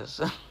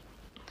 Jesus.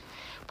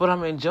 But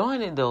I'm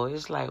enjoying it though.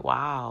 It's like,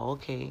 wow,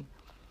 okay,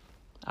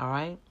 all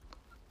right.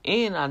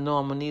 And I know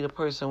I'm gonna need a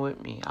person with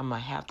me. I'm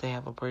gonna have to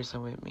have a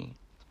person with me.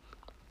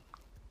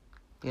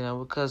 You know,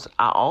 because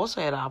I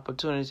also had an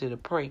opportunity to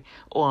pray.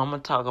 Oh, I'm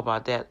going to talk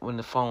about that when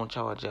the phone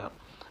charge up.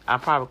 I'll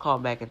probably call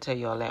back and tell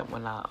you all that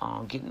when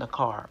I get in the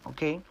car,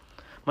 okay?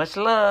 Much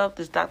love.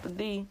 This is Dr.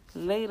 D.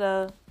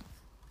 Later.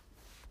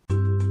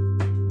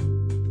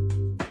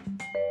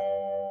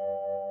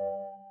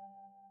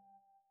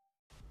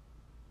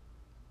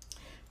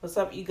 What's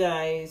up, you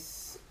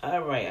guys?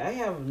 All right, I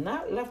have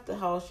not left the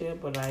house yet,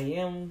 but I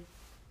am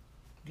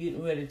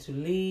getting ready to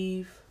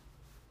leave.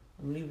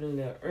 I'm leaving a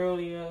little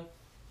earlier.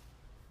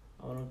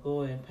 I want to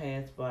go and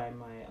pass by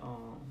my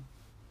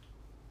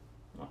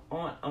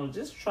aunt. I was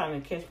just trying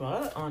to catch my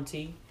other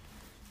auntie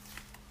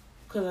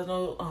because I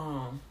know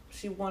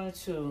she wanted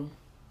to.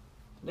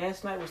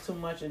 Last night was too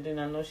much, and then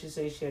I know she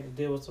said she had to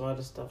deal with some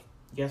other stuff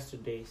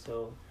yesterday.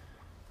 So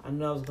I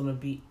know I was gonna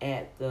be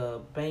at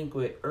the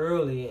banquet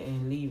early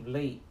and leave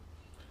late.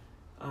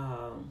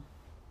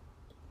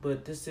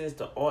 But this is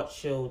the art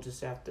show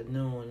this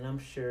afternoon, and I'm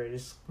sure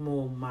this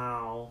small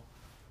mile.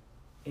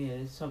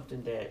 And it's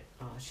something that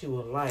she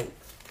would like.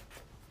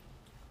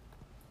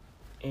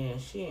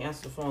 And she ain't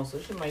answered the phone, so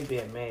she might be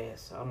at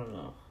Mass. I don't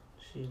know.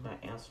 She's not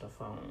answering the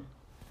phone.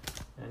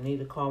 I need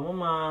to call my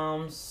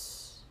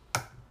mom's.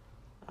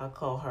 I'll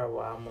call her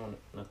while I'm on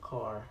the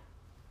car.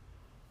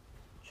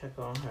 Check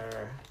on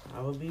her.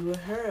 I will be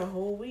with her a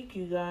whole week,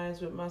 you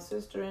guys, with my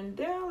sister in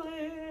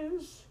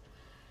Dallas.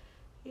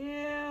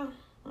 Yeah,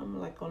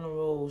 I'm like on the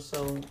road.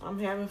 So I'm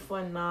having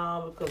fun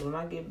now because when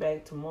I get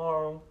back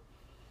tomorrow,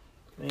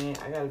 man,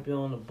 I got to be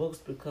on the books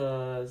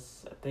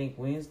because I think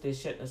Wednesday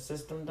shutting the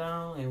system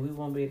down and we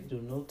won't be able to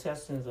do no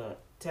testing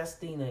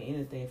or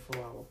anything for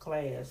our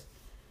class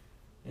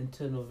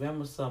until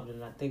November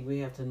something. I think we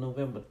have to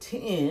November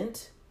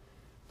 10th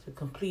to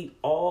complete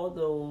all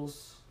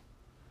those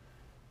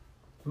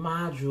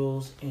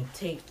modules and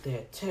take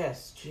that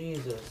test.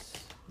 Jesus.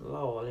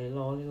 Lordy,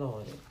 Lordy,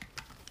 Lordy.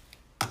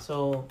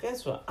 So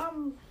guess what?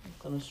 I'm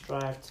going to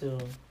strive to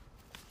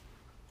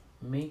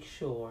make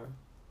sure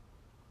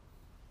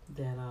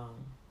that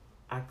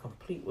I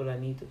complete what I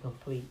need to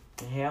complete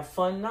and have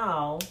fun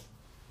now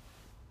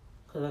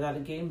because I got to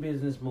get in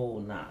business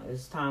mode now.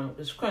 It's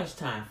crunch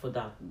time for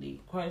Dr. D.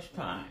 Crunch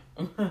time.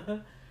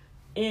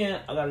 And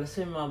I got to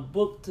send my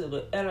book to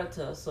the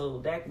editor so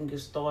that can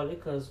get started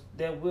because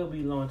that will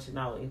be launching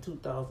out in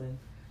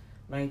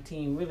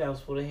 2019. Really, I was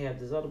supposed to have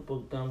this other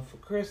book done for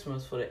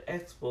Christmas for the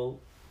expo,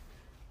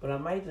 but I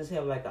might just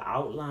have like an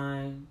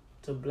outline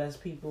to bless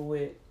people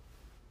with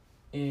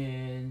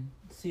and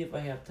see if I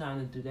have time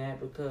to do that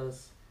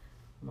because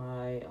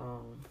my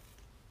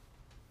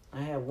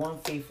I have one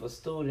faithful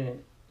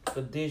student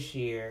for this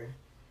year,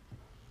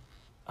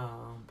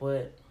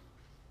 but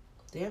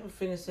they haven't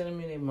finished sending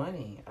me their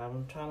money.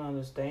 I'm trying to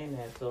understand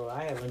that, so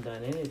I haven't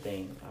done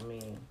anything. I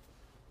mean,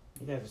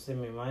 you got to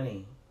send me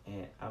money,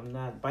 and I'm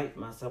not biting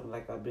myself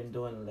like I've been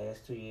doing the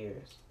last 2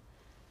 years.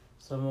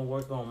 So I'm gonna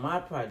work on my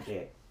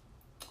project.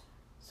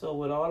 So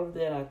with all of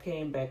that, I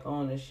came back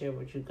on to share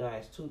with you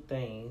guys two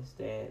things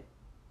that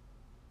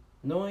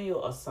knowing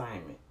your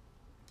assignment.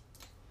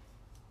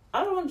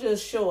 I don't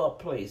just show up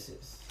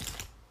places.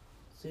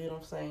 See what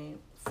I'm saying?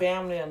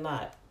 Family or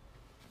not.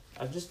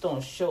 I just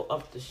don't show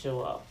up to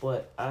show up.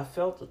 But I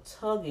felt a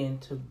tugging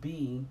to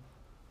be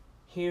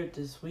here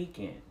this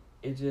weekend.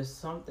 It's just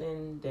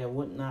something that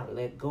would not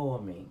let go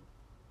of me.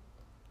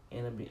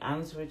 And to be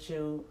honest with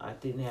you, I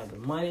didn't have the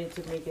money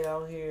to make it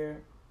out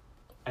here.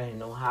 I didn't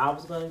know how I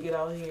was going to get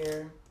out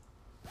here.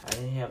 I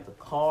didn't have the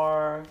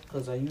car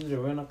because I usually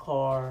rent a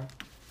car,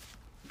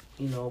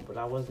 but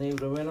I wasn't able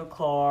to rent a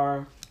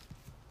car.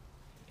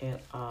 And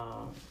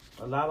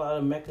a lot of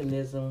other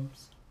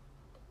mechanisms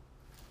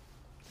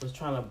was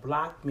trying to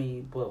block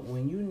me. But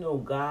when you know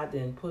God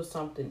didn't put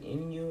something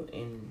in you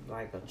in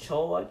like a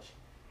charge,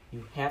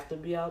 you have to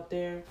be out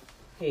there.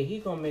 Hey, He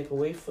going to make a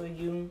way for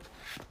you.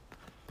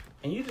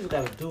 And you just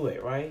got to do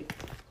it, right?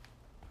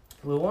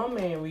 Well, one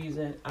main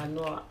reason, I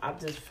know I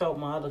just felt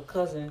my other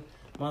cousin,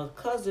 I'm not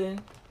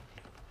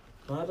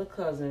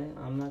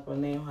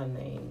going to name her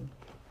name.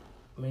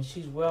 I mean,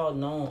 she's well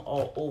known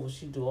all over.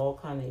 She do all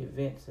kind of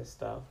events and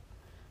stuff.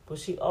 But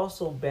she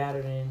also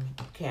battling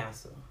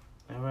cancer,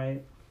 all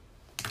right?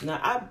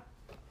 Now,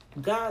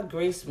 God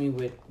graced me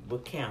with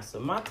cancer.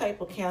 My type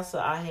of cancer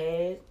I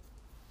had,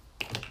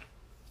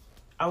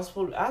 I was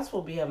supposed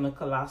to be having a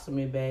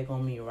colostomy bag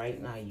on me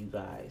right now, you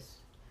guys.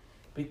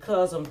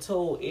 Because I'm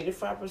told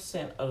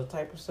 85% of the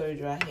type of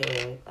surgery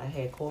I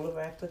had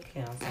colorectal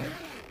cancer.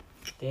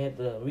 They had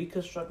to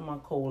reconstruct my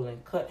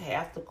colon, cut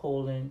half the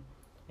colon,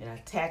 and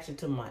attach it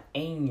to my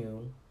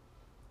anus.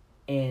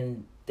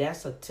 And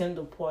that's a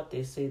tender part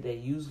they say they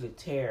usually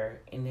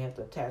tear, and they have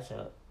to attach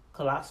a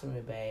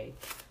colostomy bag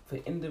for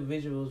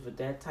individuals with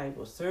that type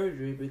of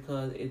surgery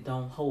because it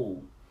don't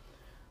hold.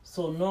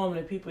 So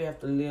normally people have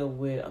to live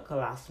with a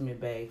colostomy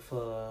bag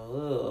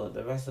for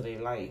the rest of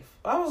their life.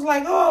 I was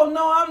like, oh,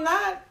 no, I'm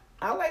not.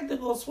 I like to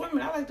go swimming.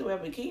 I like to wear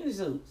bikini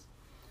suits.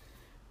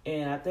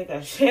 And I think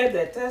I shared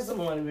that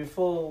testimony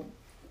before.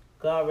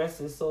 God rest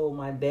his soul.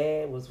 My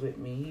dad was with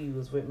me. He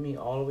was with me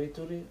all the way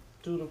through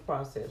the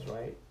process,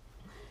 right?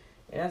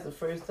 And that's the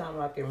first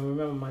time I can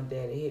remember my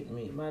daddy hit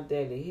me. My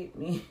daddy hit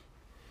me.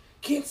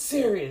 Get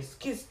serious.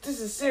 This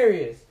is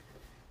serious.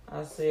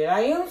 I said,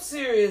 I am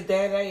serious,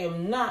 Dad. I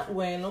am not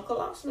wearing no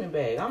colostomy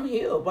bag. I'm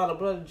healed by the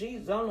blood of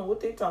Jesus. I don't know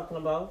what they're talking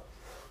about.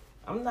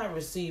 I'm not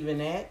receiving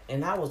that.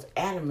 And I was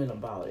adamant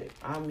about it.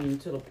 I mean,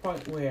 to the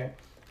point where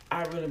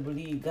I really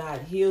believe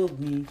God healed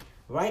me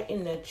right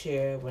in that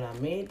chair when I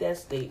made that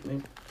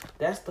statement.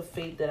 That's the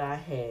faith that I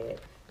had.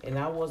 And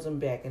I wasn't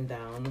backing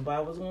down.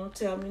 Nobody was going to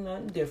tell me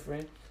nothing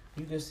different.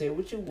 You can say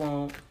what you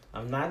want.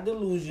 I'm not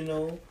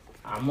delusional.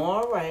 I'm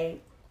all right.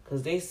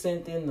 Because they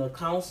sent in the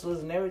counselors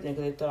and everything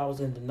because they thought I was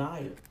in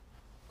denial.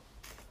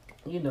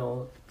 You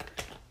know,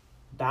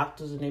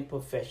 doctors in their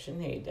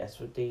profession, hey, that's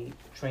what they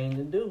trained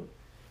to do.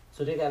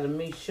 So they got to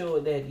make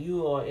sure that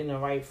you are in the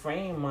right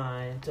frame of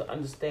mind to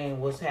understand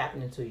what's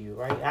happening to you,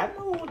 right? I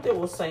know what they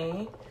were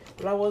saying,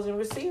 but I wasn't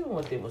receiving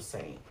what they were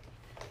saying.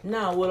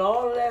 Now, with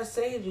all of that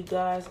said, you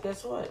guys,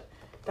 guess what?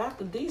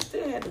 Dr. D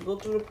still had to go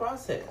through the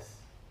process.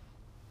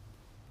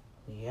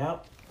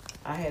 Yep.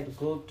 I had to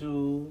go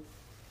through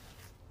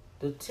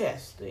the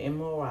test, the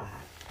MRI,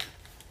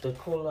 the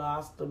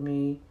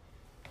colostomy,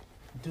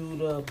 do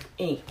the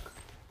ink.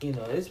 You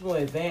know, it's more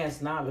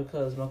advanced now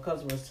because my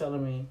cousin was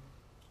telling me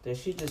that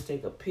she just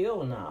take a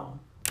pill now.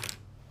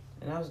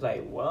 And I was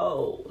like,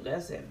 whoa,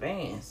 that's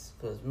advanced.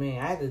 Because,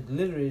 man, I had to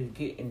literally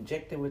get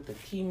injected with the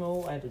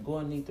chemo. I had to go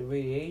underneath the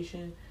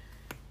radiation.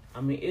 I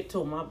mean, it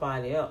tore my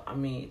body up. I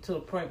mean, to the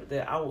point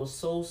that I was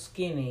so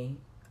skinny,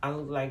 I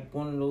looked like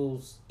one of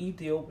those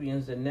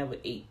Ethiopians that never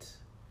ate.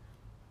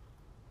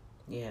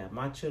 Yeah,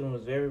 my children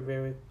was very,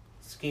 very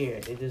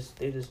scared. They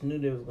just knew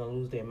they was gonna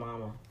lose their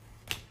mama.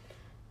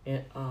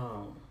 And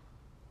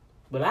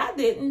but I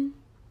didn't.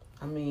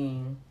 I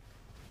mean,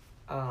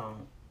 I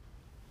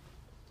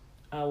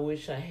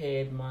wish I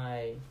had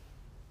my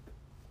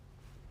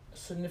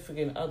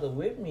significant other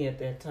with me at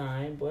that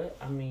time, but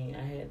I mean,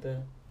 I had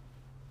to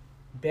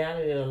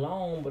battle it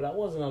alone, but I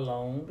wasn't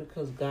alone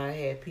because God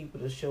had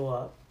people to show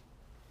up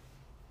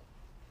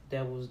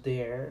that was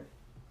there,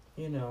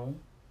 you know.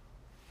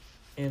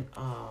 And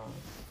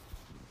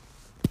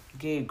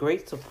gave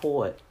great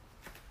support.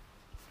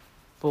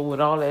 But with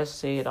all that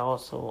said,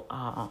 also,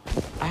 I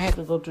had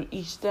to go through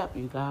each step,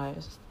 you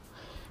guys.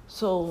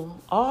 So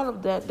all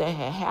of that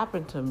had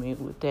happened to me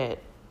with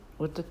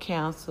the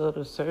cancer,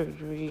 the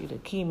surgery, the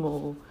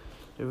chemo,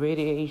 the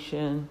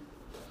radiation,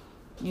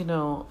 you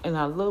know, and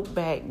I look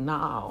back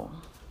now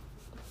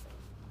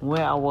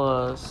where I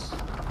was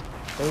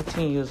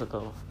 13 years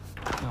ago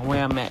and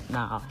where I'm at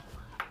now.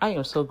 I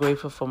am so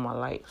grateful for my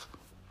life.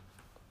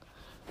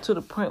 To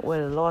the point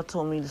where the Lord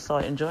told me to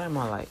start enjoying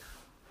my life.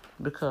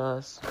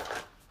 Because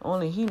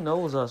only He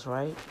knows us,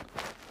 right?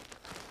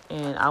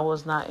 And I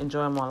was not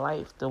enjoying my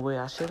life the way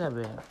I should have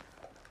been.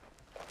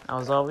 I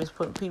was always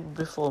putting people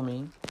before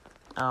me.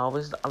 I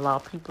always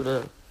allowed people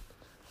to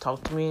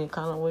talk to me any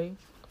kind of way,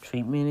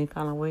 treat me any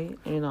kind of way.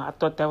 You know, I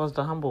thought that was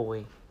the humble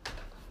way.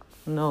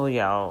 No,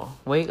 y'all.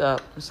 Wake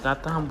up. It's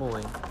not the humble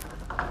way.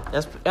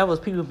 That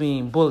was people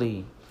being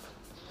bullied.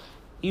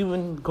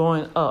 Even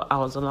growing up, I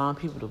was allowing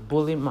people to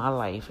bully my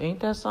life. Ain't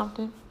that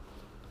something?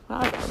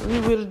 We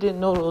really didn't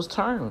know those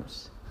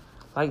terms.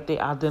 Like they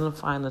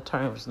identifying the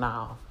terms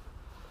now.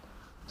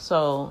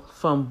 So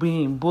from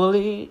being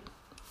bullied,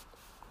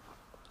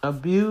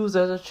 abused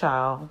as a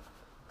child,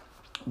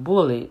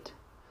 bullied,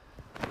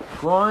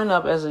 growing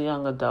up as a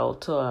young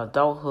adult to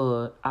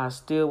adulthood, I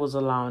still was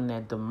allowing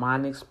that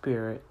demonic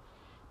spirit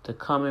to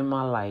come in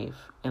my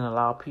life and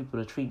allow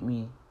people to treat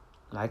me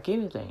like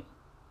anything.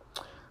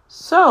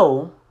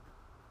 So,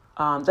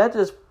 that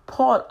is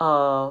part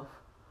of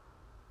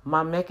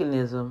my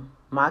mechanism,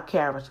 my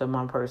character,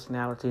 my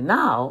personality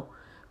now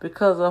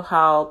because of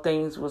how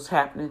things was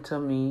happening to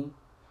me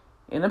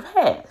in the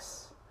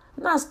past.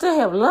 And I still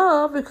have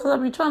love because I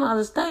be trying to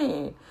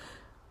understand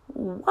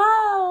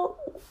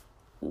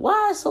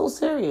why so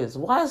serious?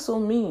 Why so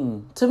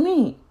mean to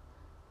me?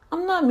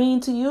 I'm not mean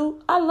to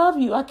you. I love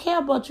you. I care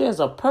about you as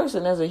a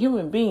person, as a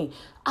human being.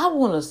 I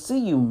want to see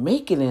you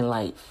make it in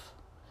life.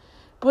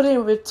 But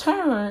in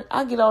return,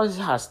 I get all this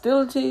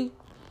hostility,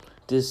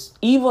 this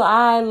evil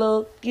eye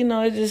look, you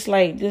know, it's just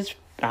like this,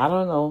 I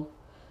don't know.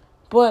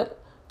 But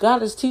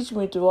God is teaching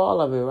me through all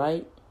of it,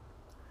 right?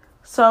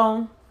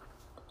 So,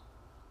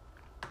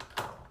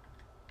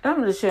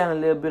 I'm just sharing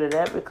a little bit of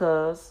that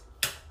because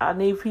I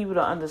need people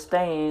to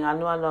understand. I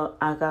know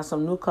I got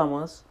some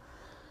newcomers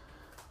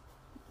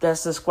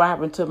that's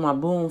subscribing to my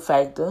Boom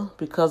Factor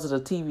because of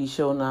the TV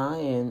show now,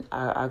 and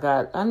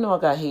I know I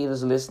got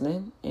haters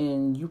listening,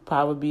 and you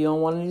probably be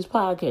on one of these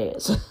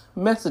podcast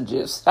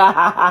messages.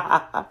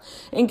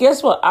 And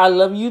guess what? I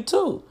love you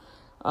too.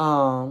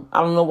 I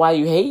don't know why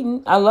you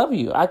hating. I love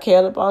you. I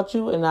care about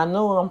you, and I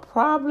know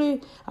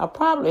I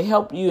probably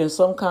help you in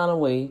some kind of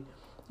way,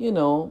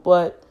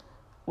 but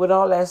with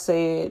all that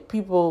said,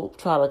 people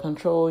try to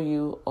control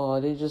you, or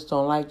they just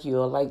don't like you,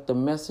 or like the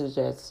message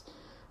that's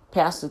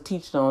pastor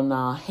teaching on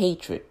now,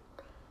 hatred.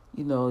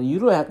 You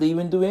don't have to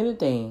even do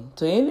anything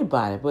to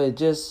anybody, but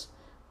just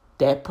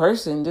that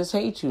person just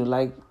hates you.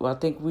 Like, I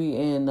think we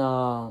in,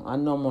 I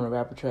know I'm on a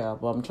rapid trail,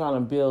 but I'm trying to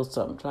build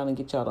something, trying to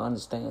get y'all to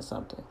understand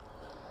something.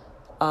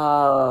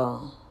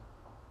 Oh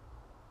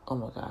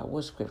my God,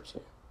 what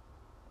scripture?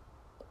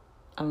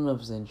 I don't know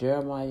if it's in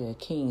Jeremiah or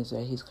Kings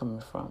that he's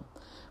coming from.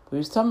 But he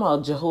was talking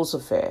about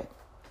Jehoshaphat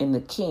and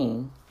the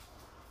king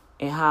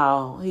and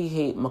how he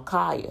hated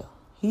Micaiah.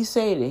 He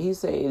said,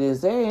 is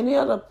there any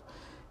other?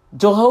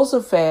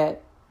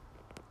 Jehoshaphat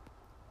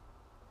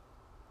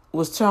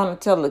was trying to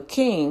tell the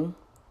king,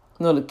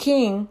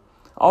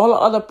 all the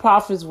other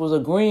prophets was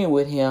agreeing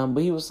with him,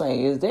 but he was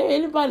saying, is there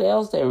anybody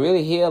else that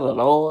really hear the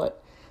Lord?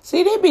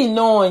 See, they be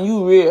knowing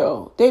you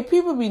real.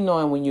 People be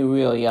knowing when you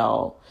real,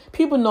 y'all.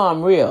 People know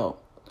I'm real.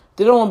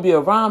 They don't want to be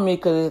around me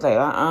because it's like,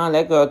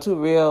 that girl too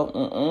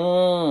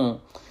real.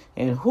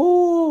 And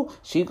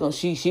she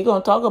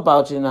gonna talk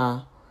about you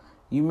now.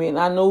 You may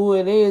not know who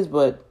it is,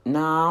 but I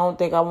don't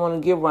think I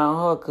want to get around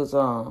her because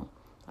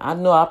I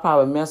know I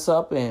probably mess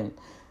up and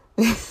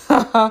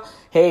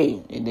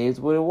hey, it is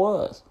what it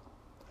was.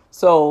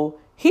 So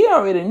he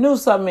already knew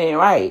something ain't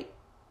right.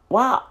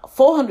 Wow,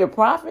 400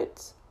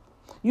 prophets?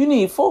 You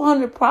need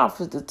 400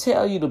 prophets to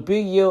tell you to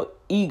build your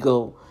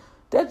ego.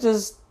 That's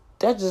just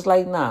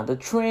like the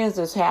trends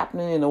that's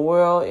happening in the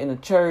world, in the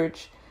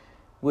church,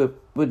 with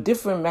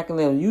different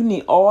mechanisms. You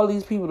need all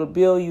these people to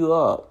build you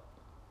up.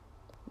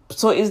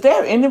 So is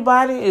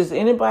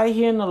anybody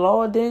hearing the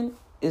Lord then?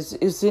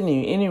 Is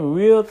any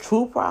real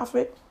true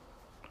prophet?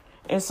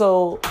 And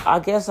so I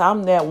guess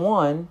I'm that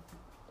one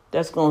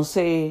that's gonna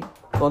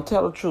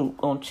tell the truth,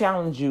 gonna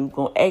challenge you,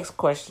 gonna ask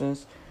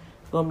questions,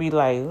 gonna be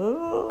like,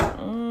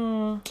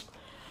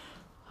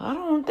 I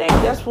don't think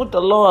that's what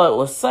the Lord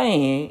was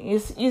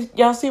saying.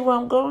 Y'all see where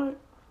I'm going?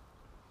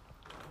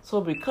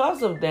 So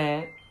because of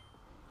that,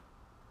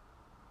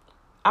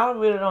 I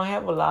really don't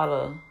have a lot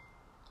of.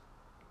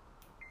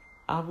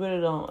 I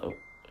really don't.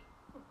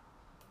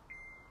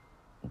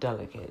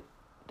 Delicate.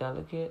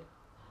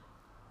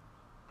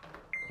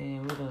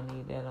 And we don't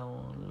need that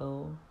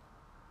on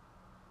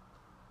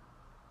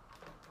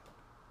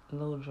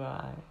low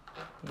drive.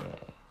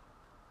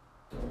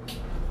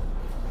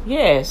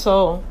 Yeah,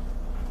 so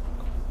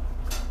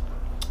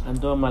I'm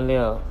doing my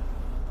little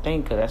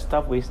thing because that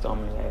stuff wasted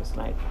on me last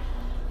night.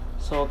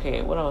 So,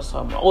 okay, what I was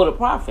talking about? Oh, the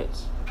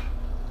prophets.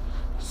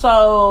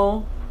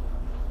 So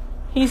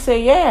he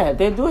said, yeah,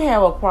 they do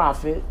have a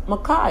prophet,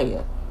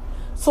 Micaiah.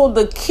 So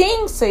the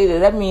king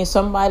said that means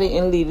somebody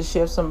in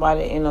leadership,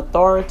 somebody in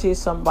authority,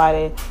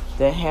 somebody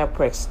that have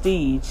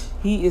prestige.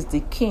 He is the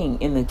king,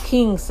 and the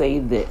king say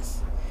this.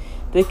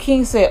 The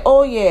king said,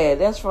 oh yeah,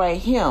 that's right,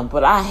 him,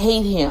 but I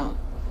hate him.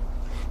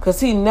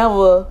 Because he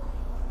never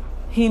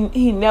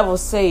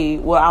say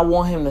what I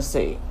want him to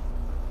say.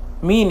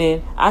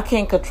 Meaning, I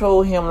can't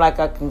control him like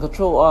I can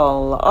control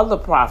all the other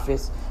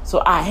prophets,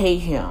 so I hate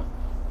him.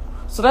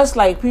 So that's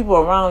like people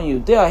around you.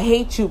 They'll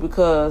hate you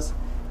because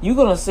you're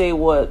going to say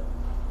what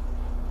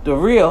the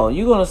real.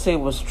 You're going to say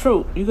what's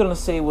true. You're going to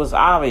say what's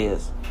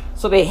obvious.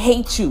 So they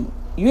hate you.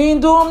 You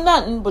ain't doing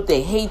nothing, but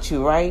they hate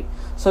you, right?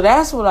 So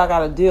that's what I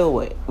got to deal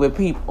with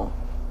people.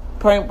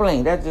 Point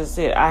blank. That's just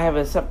it. I have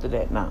accepted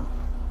that now.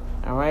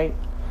 All right?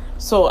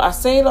 So I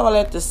say all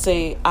that to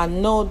say I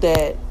know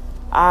that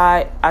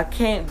I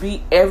can't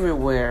be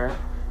everywhere,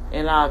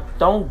 and I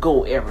don't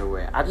go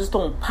everywhere. I just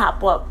don't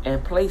pop up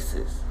in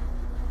places.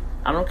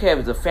 I don't care if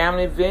it's a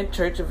family event,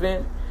 church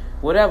event,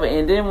 whatever.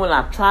 And then when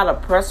I try to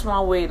press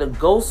my way to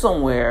go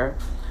somewhere,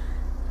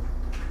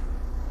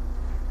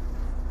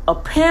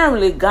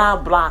 apparently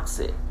God blocks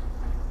it.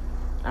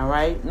 All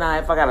right? Now,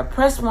 if I got to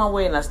press my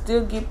way and I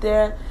still get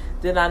there,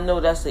 then I know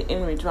that's the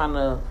enemy trying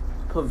to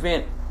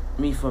prevent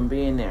me from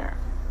being there.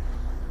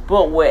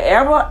 But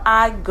wherever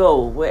I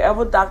go,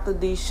 wherever Dr.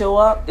 D show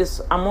up,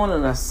 I'm on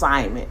an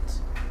assignment.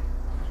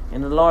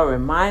 And the Lord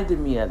reminded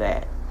me of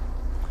that.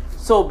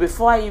 So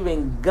before I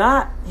even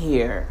got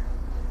here,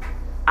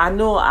 I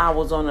knew I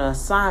was on an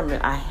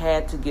assignment. I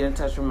had to get in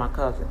touch with my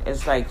cousin.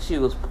 It's like she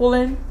was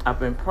pulling. I've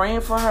been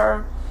praying for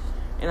her.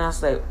 And I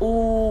was like,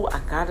 ooh,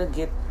 I gotta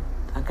get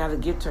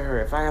to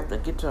her. If I have to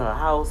get to her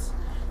house.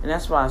 And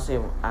that's why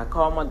I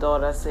called my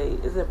daughter. I say,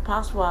 is it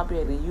possible I'll be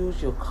able to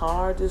use your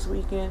car this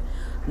weekend?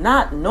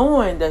 Not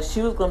knowing that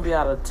she was going to be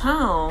out of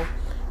town.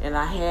 And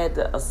I had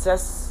the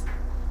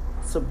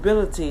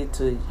accessibility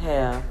to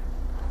have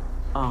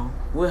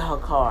with her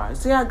car.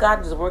 See how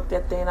God just worked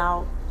that thing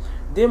out?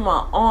 Then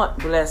my aunt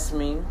blessed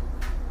me.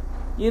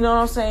 You know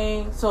what I'm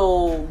saying?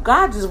 So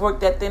God just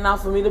worked that thing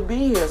out for me to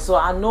be here. So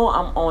I know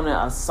I'm on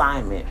an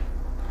assignment.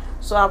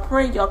 So I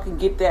pray y'all can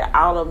get that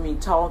out of me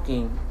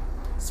talking,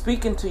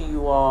 speaking to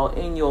you all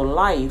in your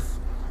life.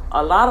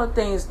 A lot of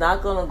things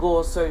not going to go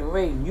a certain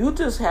way. You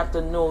just have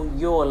to know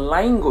your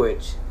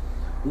language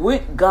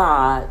with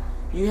God.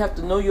 You have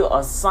to know your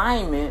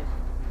assignment,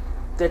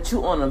 that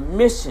you're on a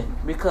mission.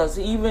 Because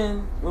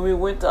even when we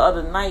went the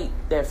other night,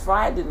 that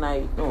Friday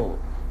night, no,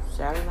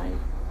 Saturday night,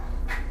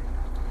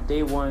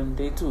 day 1,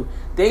 day 2.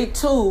 Day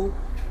 2,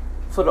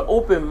 for the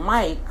open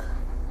mic,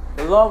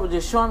 the Lord was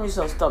just showing me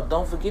some stuff.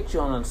 Don't forget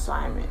you're on an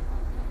assignment.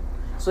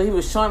 So he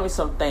was showing me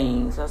some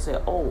things. I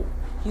said, oh.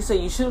 He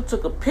said, you should have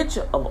took a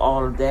picture of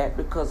all of that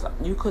because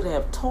you could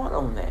have taught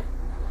on that.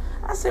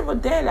 I said, well,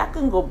 Dad, I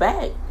can go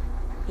back,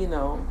 you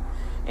know.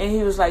 And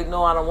he was like,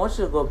 no, I don't want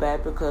you to go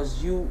back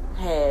because you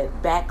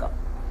had backup.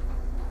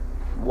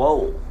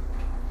 Whoa.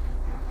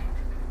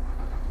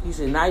 He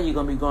said, now you're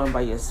going to be going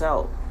by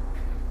yourself.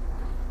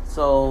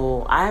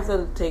 So I have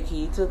to take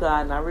heed to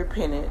God, and I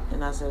repented,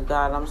 and I said,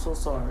 God, I'm so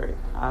sorry.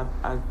 I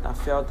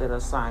failed that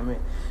assignment.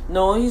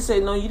 No, he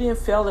said, no, you didn't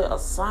fail the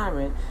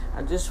assignment.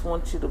 I just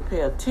want you to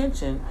pay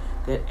attention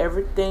that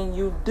everything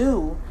you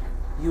do,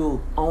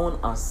 you on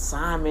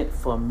assignment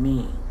for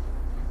me.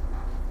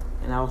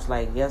 And I was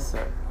like, yes,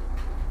 sir.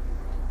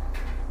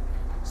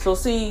 So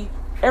see,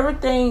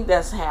 everything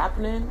that's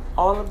happening,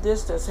 all of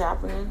this that's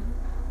happening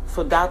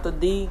for Dr.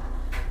 D,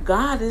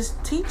 God is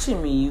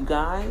teaching me, you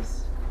guys.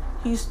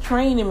 He's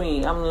training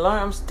me.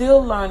 I'm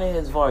still learning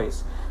his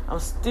voice. I'm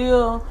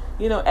still,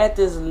 at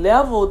this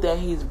level that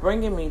he's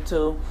bringing me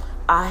to.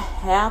 I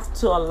have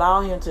to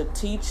allow him to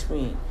teach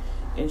me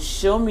and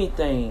show me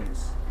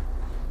things.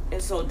 And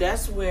so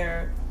that's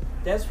where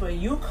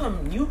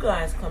you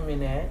guys come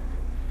in at.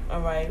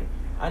 All right.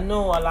 I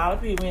know a lot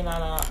of people may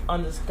not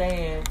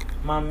understand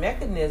my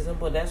mechanism,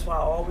 but that's why I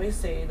always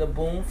say the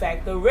Boom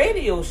Factor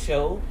radio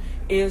show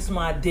is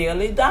my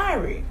daily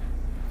diary.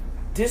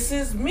 This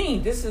is me.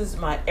 This is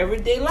my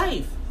everyday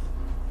life.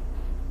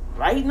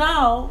 Right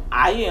now,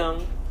 I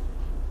am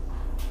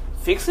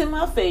fixing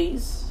my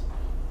face,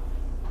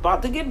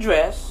 about to get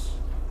dressed,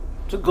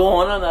 to go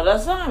on another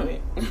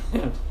assignment.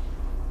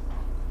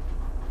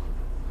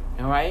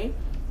 All right?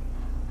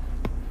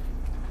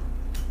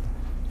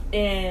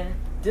 And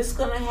this is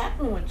going to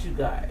happen with you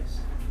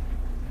guys.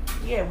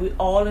 Yeah, we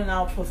all in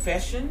our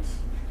professions,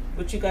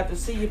 but you got to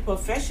see your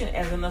profession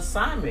as an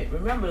assignment.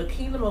 Remember, the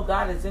kingdom of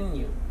God is in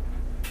you.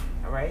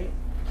 All right?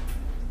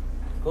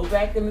 Go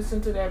back and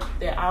listen to that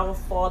Our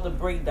Father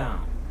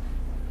breakdown.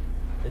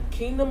 The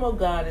kingdom of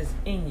God is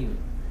in you.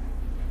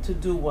 To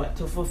do what?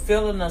 To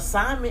fulfill an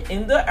assignment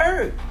in the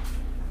earth.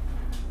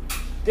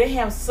 They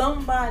have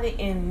somebody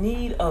in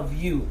need of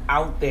you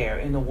out there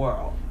in the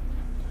world.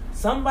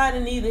 Somebody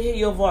need to hear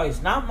your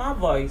voice, not my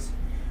voice.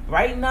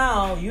 Right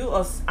now,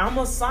 I'm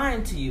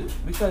assigned to you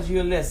because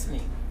you're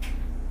listening.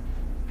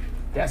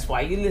 That's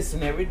why you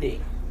listen every day.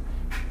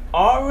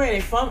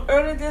 Already from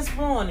early this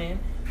morning,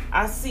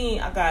 I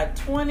got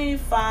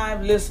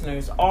 25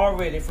 listeners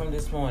already from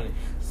this morning.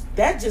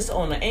 That's just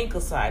on the anchor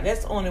side.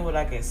 That's only what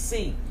I can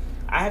see.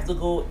 I have to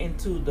go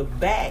into the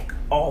back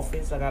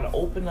office. I got to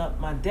open up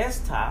my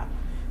desktop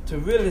to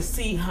really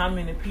see how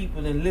many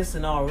people that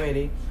listen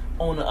already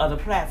on the other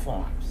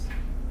platforms.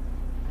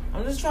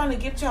 I'm just trying to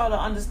get y'all to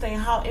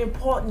understand how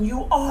important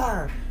you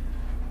are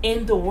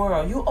in the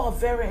world. You are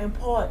very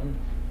important.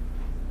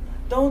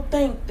 Don't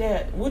think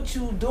that what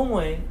you're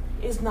doing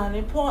is not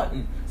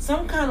important.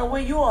 Some kind of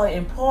way you are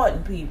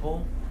important,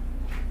 people.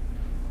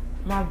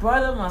 My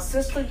brother, my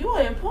sister, you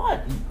are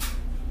important.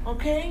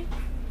 Okay?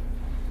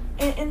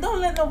 And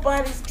don't let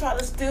nobody try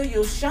to steal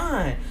your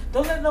shine.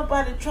 Don't let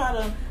nobody try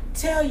to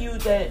tell you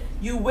that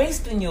you're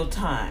wasting your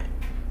time.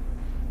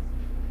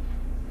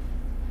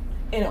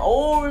 And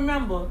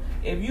remember,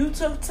 if you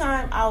took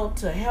time out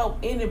to help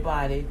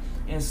anybody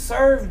and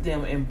serve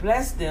them and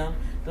bless them,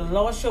 the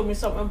Lord showed me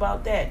something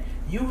about that.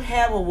 You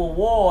have a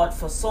reward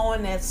for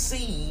sowing that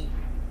seed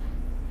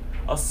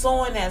or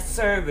sowing that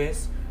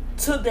service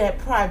to that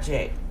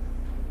project.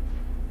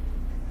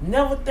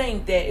 Never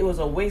think that it was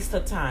a waste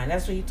of time.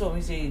 That's what he told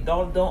me. He said,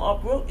 don't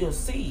uproot your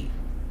seed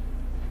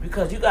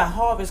because you got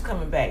harvest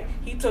coming back.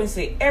 He told me, he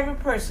said, every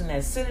person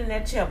that's sitting in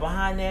that chair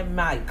behind that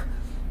mic,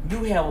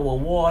 you have a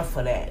reward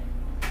for that.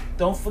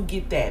 Don't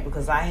forget that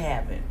because I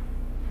haven't.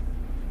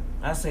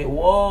 I said,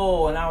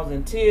 whoa, and I was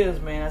in tears,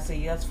 man. I said,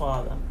 yes,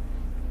 Father.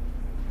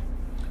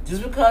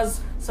 Just because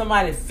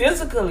somebody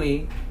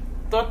physically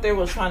thought they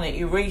were trying to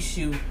erase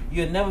you,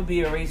 you'll never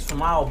be erased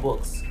from our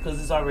books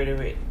because it's already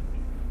written.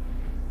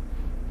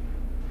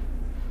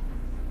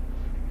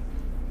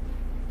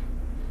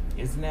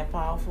 Isn't that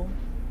powerful?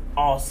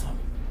 Awesome.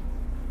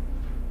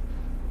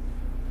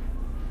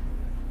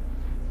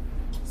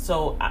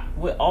 So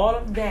with all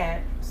of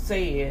that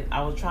said,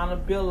 I was trying to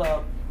build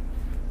up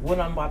what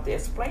I'm about to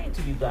explain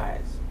to you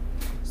guys.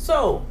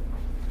 So,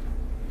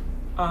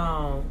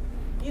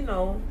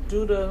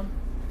 do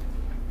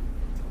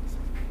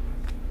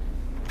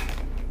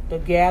the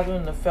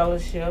gathering, the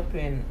fellowship,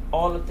 and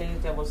all the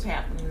things that was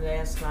happening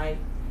last night,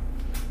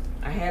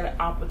 I had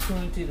an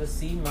opportunity to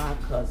see my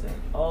cousin.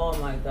 Oh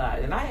my God.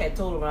 And I had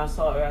told her when I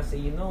saw her, I said,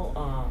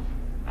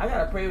 I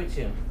got to pray with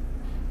you.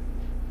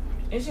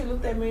 And she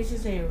looked at me and she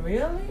said,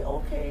 really?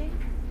 Okay.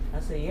 I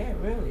said, yeah,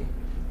 really.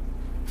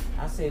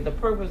 I said, the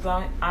purpose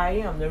I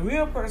am, the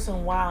real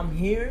person why I'm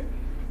here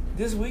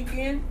this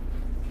weekend,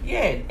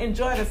 yeah,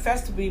 enjoy the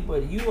festival,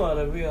 but you are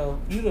the real,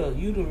 you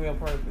the real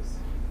purpose.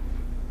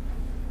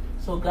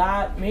 So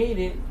God made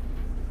it.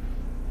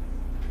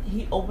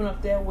 He opened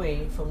up that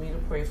way for me to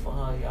pray for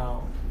her,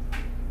 y'all.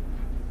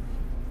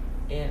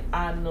 And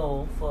I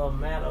know for a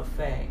matter of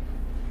fact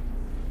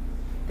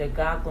that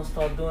God gonna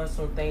start doing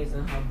some things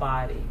in her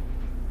body.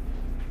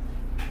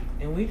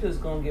 And we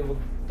just gonna give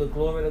the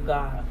glory to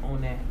God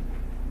on that.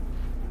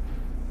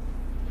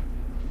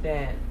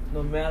 That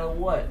no matter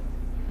what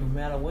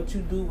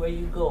you do, where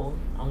you go,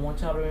 I want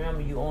y'all to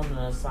remember you on an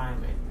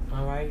assignment.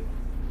 All right?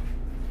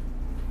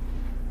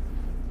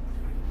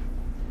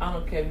 I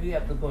don't care if you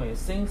have to go and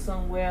sing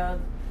somewhere.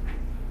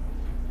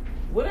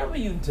 Whatever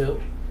you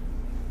do.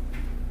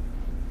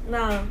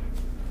 Now,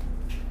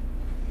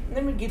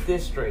 let me get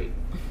this straight.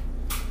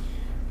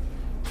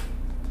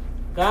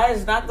 God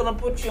is not going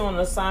to put you on an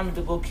assignment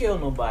to go kill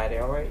nobody,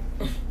 all right?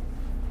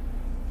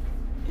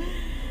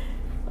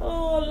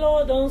 Oh,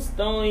 Lord,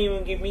 don't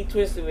even get me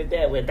twisted with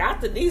that. When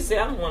Dr. D said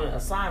I'm on an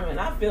assignment,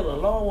 I feel the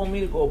Lord want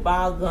me to go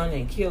buy a gun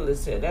and kill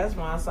this shit. That's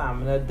my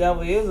assignment. The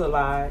devil is a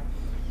lie.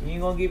 You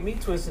ain't going to get me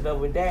twisted up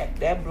with that.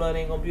 That blood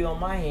ain't going to be on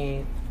my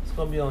hand. It's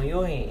going to be on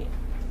your hand.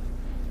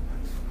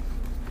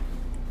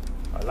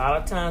 A lot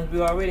of times we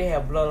already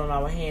have blood on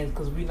our hands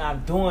because we're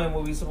not doing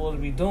what we're supposed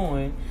to be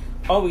doing.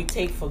 Or we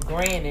take for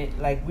granted,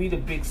 like we the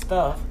big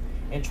stuff,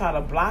 and try to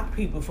block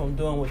people from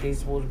doing what they're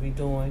supposed to be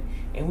doing.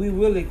 And we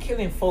really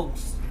killing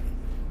folks.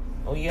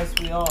 Oh, yes,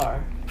 we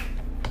are.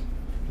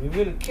 We're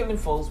really killing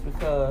folks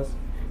because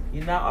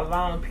you're not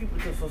allowing people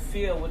to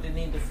fulfill what they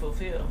need to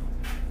fulfill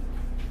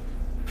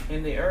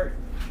in the earth.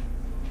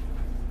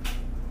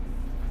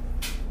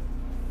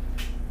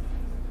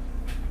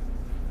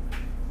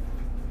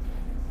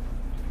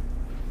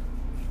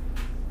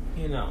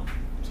 So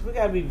we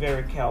got to be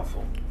very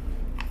careful.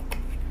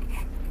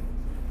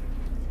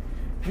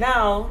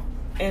 Now,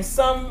 in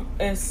some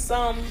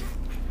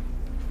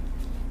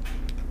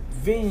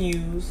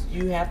venues,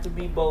 you have to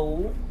be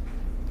bold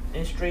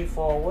and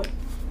straightforward,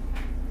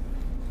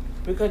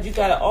 because you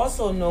got to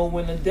also know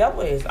when the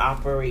devil is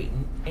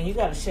operating, and you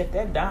got to shut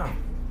that down.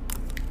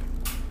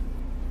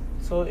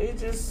 So it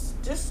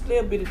just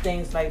little bit of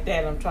things like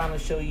that I'm trying to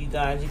show you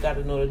guys. You got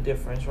to know the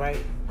difference, right?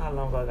 How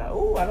long I got?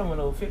 Oh, I don't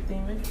know,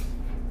 15 minutes.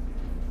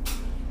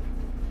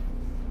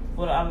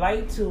 But I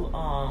like to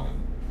I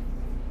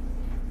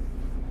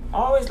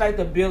always like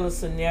to build a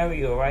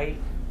scenario, right?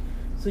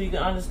 So you can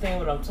understand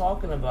what I'm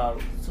talking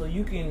about. So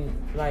you can,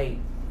 like,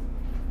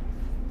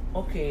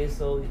 okay,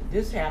 so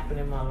this happened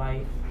in my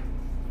life.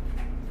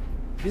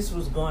 This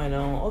was going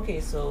on. Okay,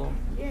 so,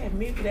 yeah,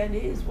 maybe that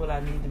is what I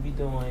need to be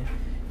doing.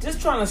 Just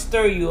trying to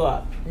stir you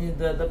up.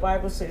 The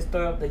Bible says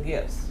stir up the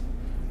gifts.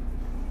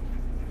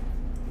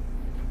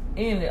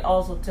 And it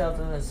also tells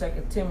us in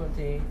 2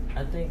 Timothy,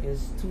 I think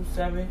it's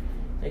 2:7,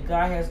 that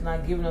God has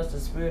not given us the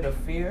spirit of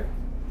fear,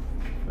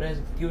 but has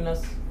given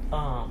us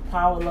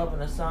power, love,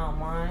 and a sound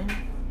mind.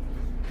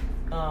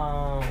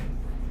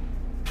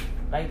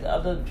 Like the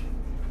other,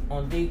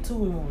 on day 2,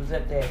 we was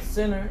at that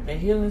center, the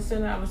healing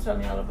center I was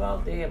telling y'all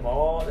about. They have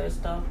all that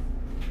stuff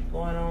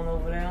going on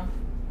over there.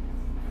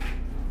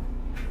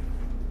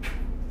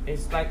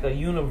 It's like a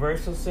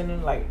universal center,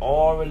 like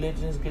all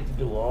religions get to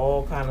do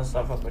all kind of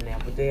stuff up in there,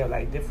 but they have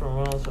like different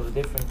runs for the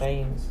different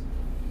things.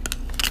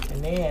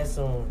 And they had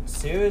some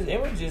serious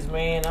images,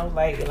 man. I was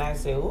like, and I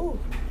said, ooh,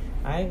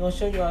 I ain't gonna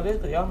show you all this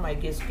because y'all might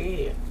get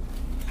scared.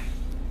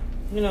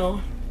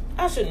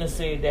 I shouldn't have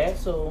said that,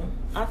 so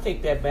I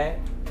take that back,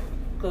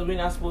 because we're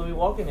not supposed to be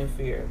walking in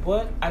fear.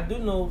 But I do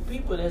know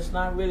people that's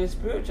not really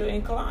spiritually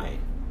inclined.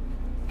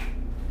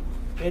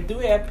 They do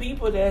have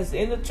people that's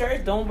in the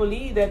church don't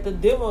believe that the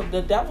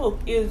devil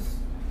is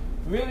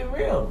really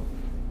real.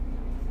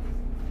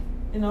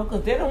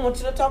 Because they don't want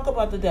you to talk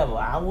about the devil.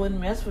 I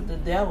wouldn't mess with the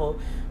devil.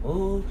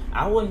 Ooh,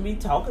 I wouldn't be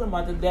talking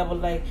about the devil.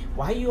 Like,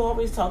 why you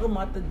always talking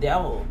about the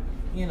devil?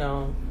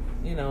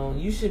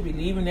 You should be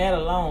leaving that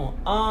alone.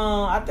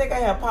 I think I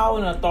have power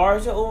and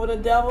authority over the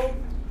devil.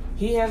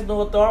 He has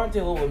no authority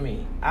over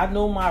me. I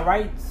know my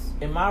rights,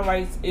 and my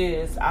rights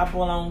is I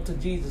belong to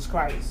Jesus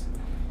Christ.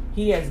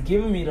 He has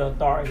given me the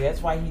authority.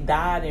 That's why he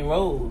died and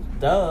rose.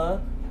 Duh.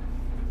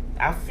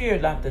 I fear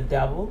not the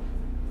devil.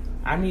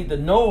 I need to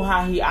know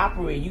how he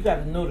operates. You got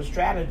to know the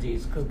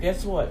strategies, because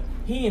guess what?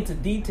 He into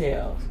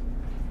details.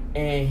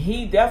 And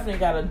he definitely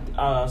got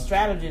a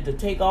strategy to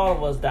take all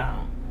of us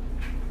down.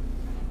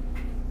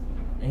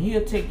 And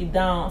he'll take you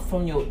down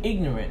from your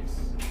ignorance.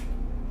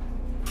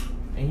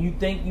 And you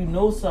think you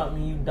know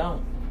something, you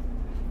don't.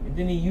 And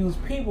then he use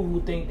people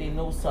who think they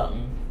know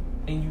something,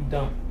 and you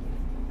don't.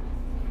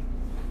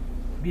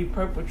 Be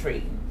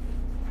perpetrating.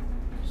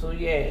 So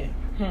yeah.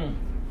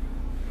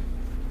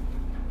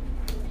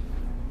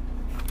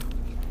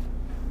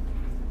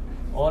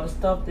 All the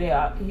stuff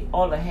there,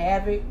 all the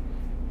havoc,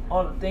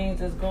 all the things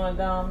that's going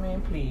down,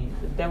 man, please.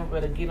 The devil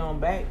better get on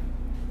back.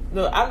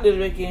 Look, I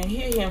literally can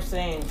hear him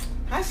saying,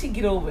 how she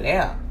get over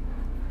there?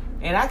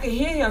 And I can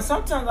hear him.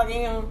 Sometimes I can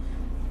hear him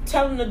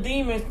telling the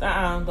demons,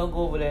 don't go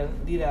over there.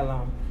 Leave that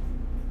alone.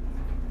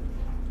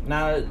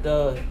 Now,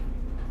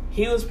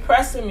 he was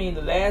pressing me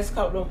the last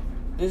couple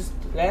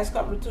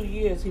of 2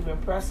 years. He been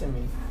pressing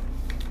me,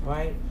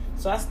 right?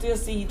 So I still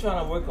see he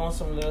trying to work on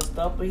some little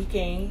stuff, but he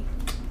can't.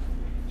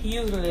 He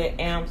using the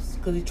amps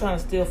because he's trying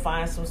to still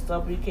find some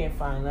stuff, but he can't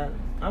find nothing.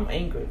 I'm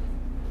angry.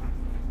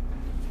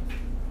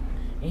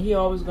 And he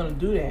always going to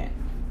do that.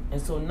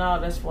 And so now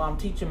that's why I'm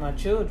teaching my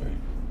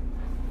children.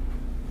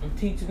 I'm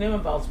teaching them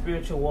about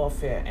spiritual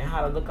warfare and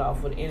how to look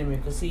out for the enemy.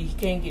 Because, see, he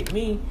can't get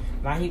me.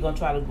 Now he going to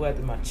try to go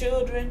after my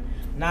children.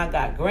 Now I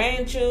got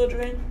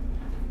grandchildren.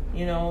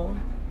 You know,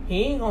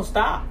 he ain't going to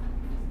stop.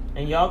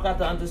 And y'all got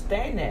to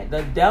understand that.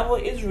 The devil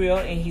is real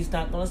and he's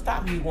not going to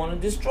stop. He want to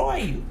destroy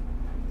you.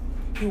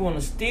 He want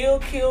to steal,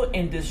 kill,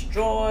 and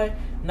destroy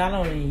not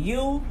only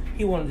you.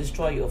 He want to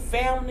destroy your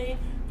family,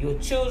 your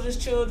children's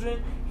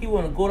children. He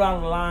want to go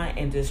down the line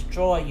and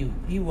destroy you.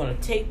 He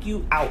want to take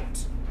you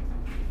out.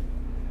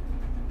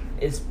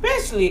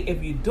 Especially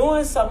if you're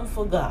doing something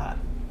for God.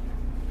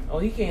 Oh,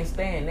 he can't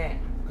stand that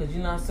because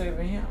you're not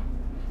serving him.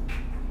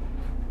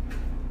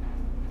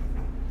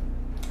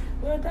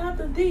 Well,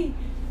 Dr. D,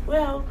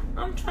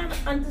 I'm trying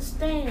to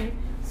understand.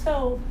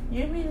 So,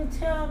 you mean to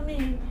tell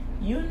me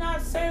you're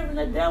not serving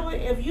the devil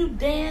if you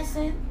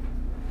dancing?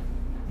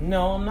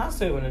 No, I'm not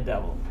serving the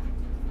devil.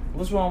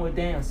 What's wrong with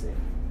dancing?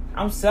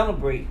 I'm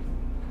celebrating.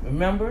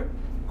 Remember?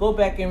 Go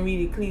back and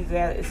read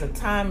Ecclesiastes. It's a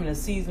time and a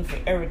season for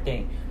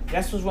everything.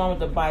 That's what's wrong with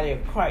the body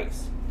of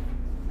Christ.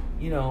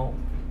 You know,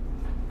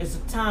 it's a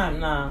time.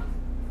 Now,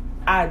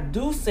 I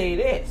do say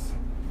this.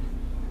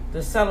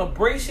 The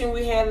celebration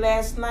we had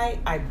last night,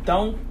 I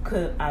don't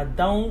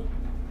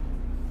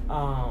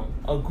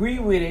agree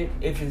with it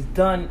if it's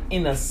done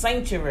in a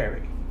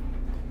sanctuary.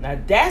 Now,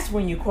 that's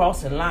when you're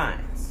crossing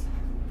lines.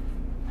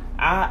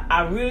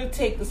 I really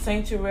take the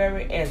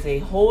sanctuary as a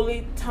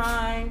holy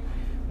time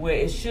where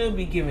it should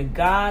be giving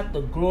God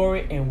the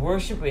glory and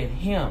worshiping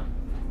him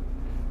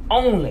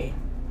only.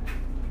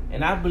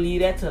 And I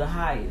believe that to the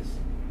highest.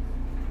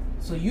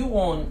 So you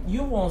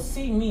won't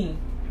see me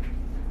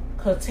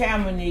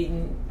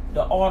contaminating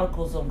the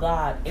articles of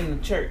God in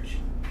the church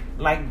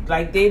like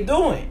they're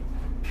doing.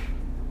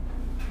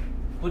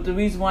 But the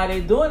reason why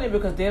they're doing it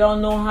because they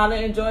don't know how to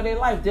enjoy their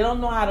life. They don't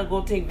know how to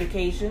go take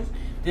vacations.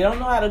 They don't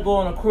know how to go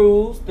on a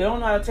cruise. They don't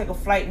know how to take a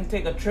flight and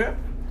take a trip.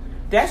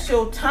 That's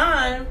your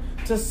time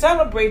to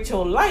celebrate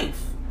your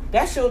life.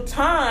 That's your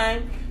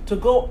time to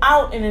go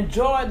out and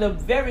enjoy the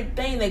very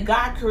thing that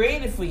God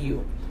created for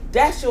you.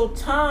 That's your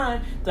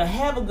time to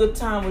have a good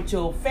time with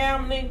your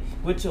family,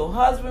 with your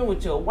husband,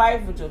 with your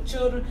wife, with your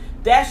children.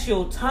 That's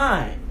your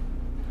time.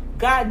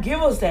 God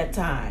give us that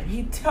time.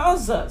 He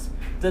tells us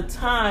the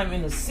time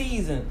and the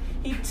season.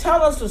 He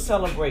tells us to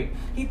celebrate.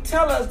 He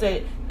tells us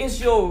that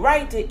it's your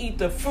right to eat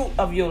the fruit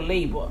of your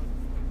labor.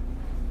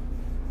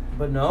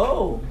 But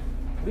no,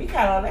 we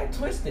got all that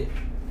twisted.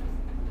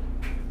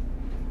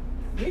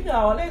 We got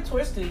all that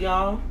twisted,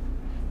 y'all.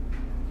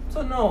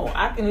 So no,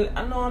 I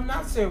know I'm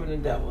not serving the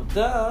devil.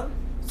 Duh.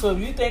 So if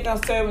you think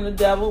I'm serving the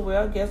devil,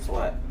 well, guess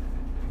what?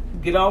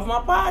 Get off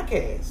my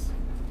podcast.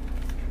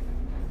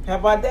 How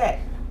about that?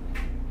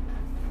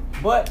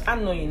 But I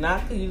know you're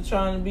not because you're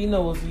trying to be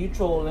nosy. You're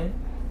trolling.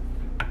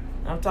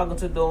 I'm talking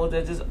to those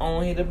that just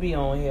on here to be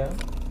on here.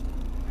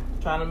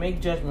 Trying to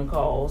make judgment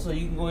calls so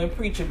you can go and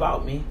preach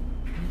about me.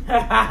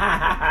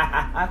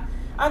 I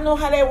know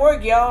how that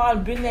work, y'all.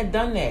 I've been there,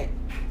 done that.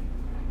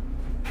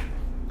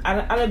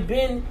 I've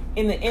been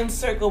in the inner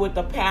circle with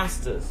the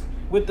pastors,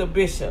 with the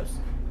bishops.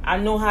 I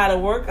know how to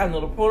work. I know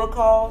the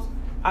protocols.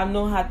 I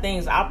know how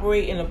things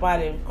operate in the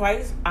body of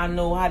Christ. I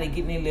know how to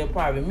get in their little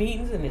private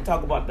meetings and they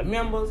talk about the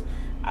members.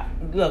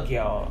 Look,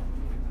 y'all,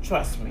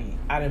 trust me.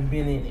 I done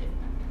been in it.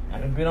 I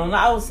done been on the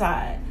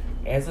outside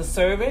as a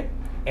servant,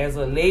 as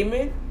a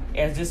layman,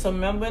 as just a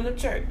member in the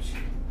church.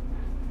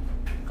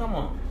 Come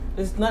on.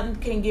 There's nothing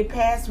can get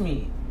past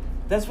me.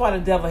 That's why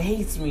the devil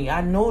hates me.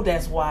 I know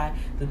that's why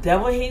the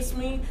devil hates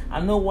me.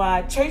 I know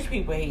why church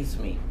people hates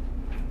me.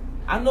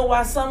 I know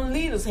why some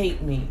leaders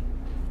hate me.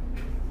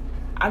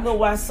 I know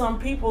why some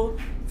people,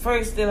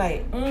 first they're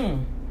like,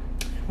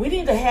 we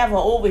need to have her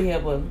over here,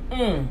 but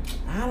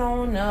I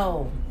don't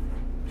know.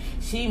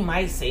 She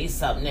might say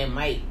something that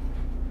might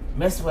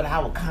mess with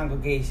our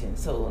congregation.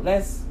 So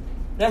let's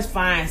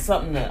find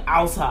something to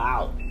oust her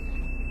out.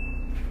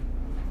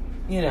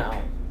 You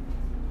know.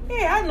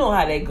 Yeah, I know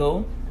how they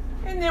go.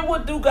 And then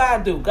what do?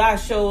 God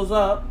shows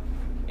up,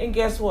 and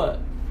guess what?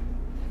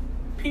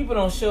 People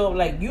don't show up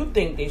like you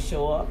think they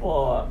show up,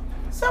 or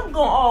something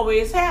gonna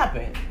always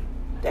happen.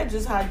 That's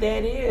just how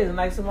that is. And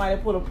like somebody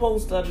put a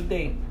post the other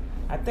day.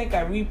 I think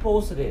I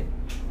reposted it.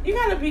 You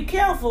gotta be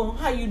careful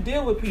how you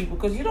deal with people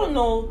because you don't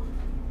know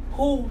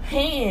who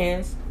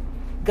hands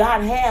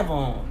God have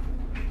on.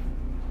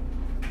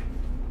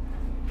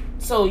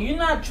 So you're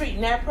not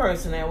treating that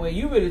person that way.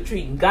 You're really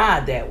treating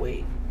God that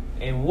way.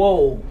 And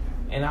whoa.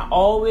 And I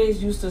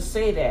always used to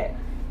say that.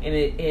 And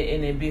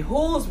it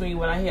behooves me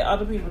when I hear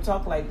other people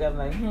talk like that. I'm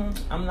like,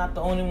 I'm not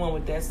the only one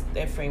with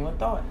that frame of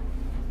thought.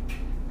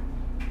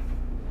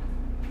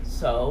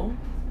 So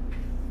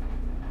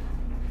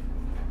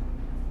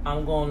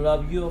I'm going to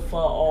love you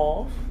afar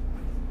off.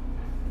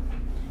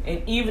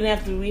 And even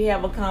after we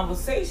have a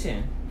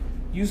conversation,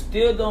 you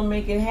still don't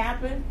make it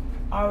happen,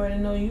 I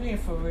already know you ain't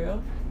for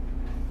real.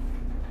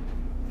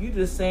 You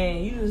just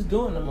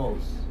doing the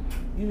most.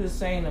 You just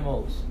saying the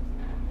most.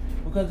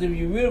 Because if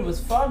you really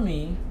was for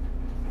me,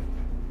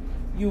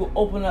 you would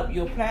open up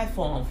your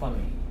platform for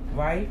me,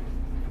 right?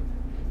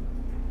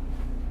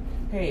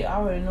 Hey, I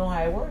already know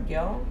how it works,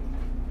 y'all.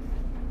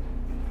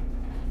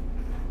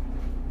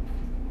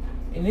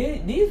 And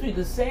these be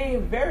the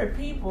same very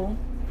people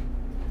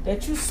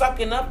that you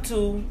sucking up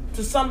to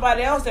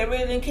somebody else that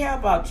really didn't care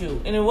about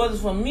you. And it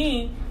wasn't for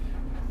me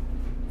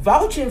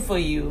vouching for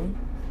you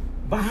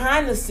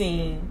behind the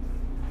scene,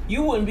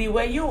 you wouldn't be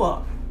where you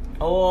are.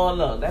 Oh,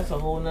 look, that's a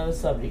whole nother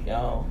subject,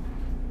 y'all.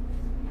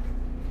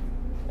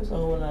 That's a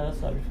whole nother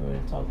subject for me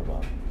to talk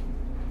about.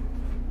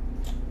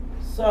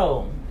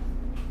 So,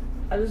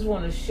 I just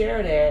want to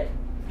share that,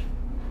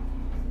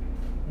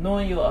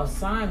 knowing your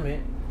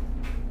assignment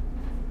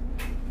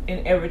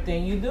in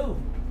everything you do.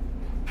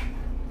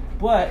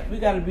 But we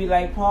got to be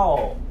like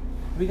Paul.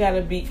 We got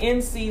to be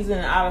in season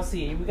and out of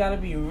season. We got to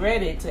be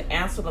ready to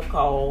answer the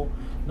call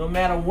no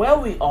matter where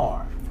we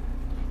are.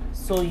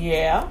 So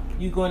yeah,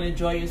 you're going to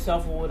enjoy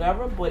yourself or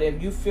whatever. But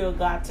if you feel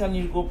God telling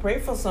you to go pray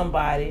for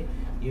somebody,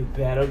 you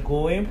better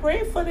go and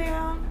pray for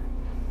them.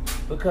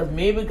 Because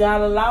maybe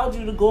God allowed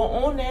you to go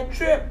on that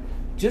trip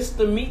just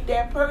to meet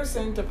that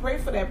person, to pray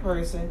for that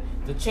person,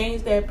 to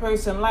change that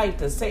person's life,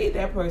 to save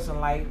that person's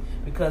life.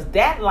 Because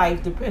that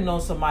life depends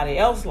on somebody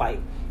else's life.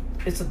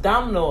 It's a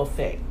domino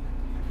effect.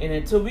 And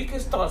until we can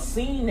start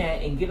seeing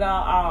that and get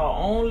out our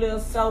own little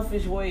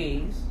selfish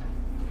ways,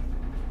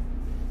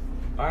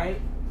 all right?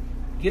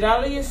 Get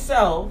out of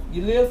yourself,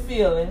 your little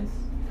feelings.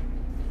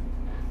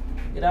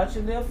 Get out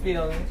your little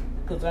feelings,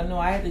 because I know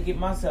I had to get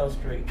myself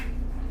straight.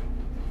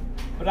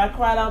 But I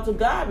cried out to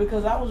God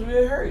because I was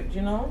really hurt,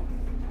 you know?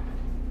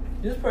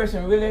 This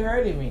person really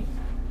hurted me.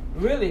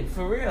 Really,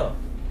 for real.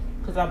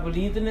 Because I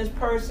believed in this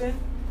person.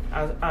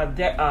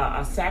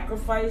 I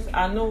sacrificed.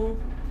 I knew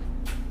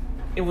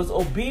it was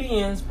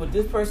obedience, but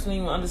this person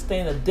didn't even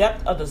understand the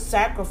depth of the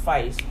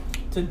sacrifice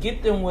to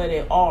get them where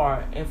they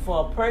are. And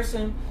for a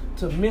person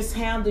to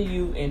mishandle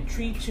you and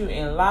treat you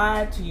and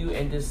lie to you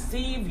and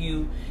deceive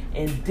you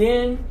and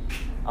then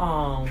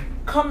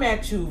come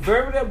at you,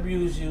 verbally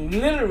abuse you,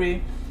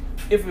 literally,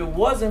 if it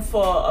wasn't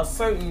for a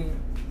certain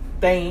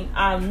thing,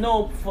 I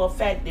know for a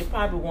fact they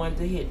probably wanted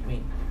to hit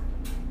me.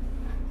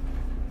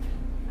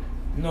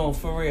 No,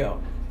 for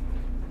real.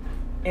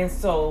 And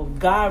so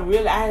God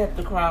really, I have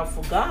to cry out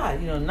for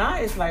God. You know, now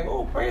it's like,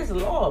 oh, praise the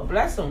Lord.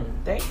 Bless him.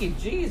 Thank you,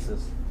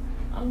 Jesus.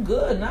 I'm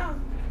good now.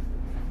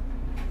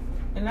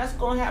 And that's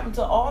going to happen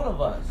to all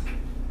of us.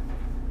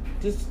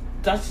 Just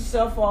dust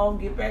yourself off,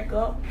 get back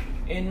up,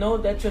 and know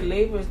that your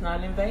labor is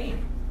not in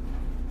vain.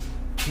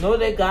 Know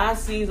that God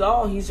sees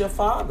all. He's your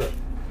Father.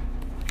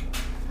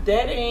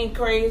 Daddy ain't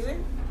crazy.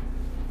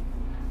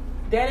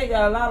 Daddy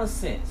got a lot of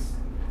sense.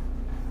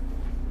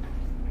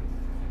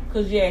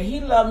 Because, yeah, he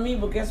loved me,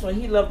 but guess what?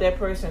 He loved that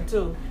person,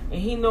 too.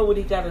 And he know what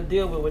he got to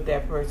deal with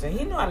that person.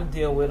 He know how to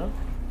deal with him.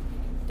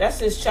 That's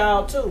his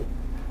child, too.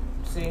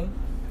 See?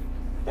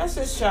 That's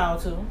his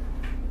child, too.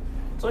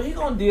 So he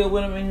going to deal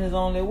with him in his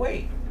own little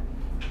way.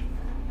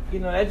 You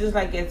know, that's just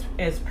like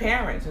as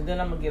parents. And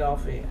then I'm going to get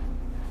off here.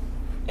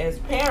 As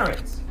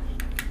parents,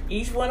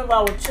 each one of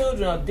our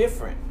children are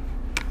different.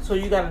 So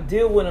you got to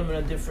deal with them in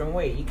a different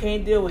way. You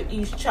can't deal with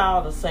each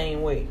child the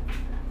same way.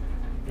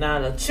 Now,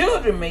 the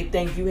children may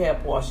think you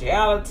have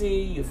partiality,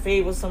 you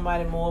favor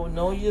somebody more. But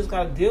no, you just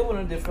got to deal with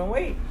them a different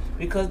way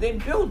because they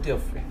built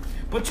different.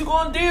 But you're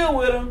going to deal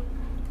with them.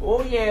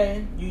 Oh, yeah,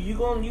 you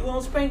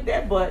gonna spank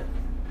that butt.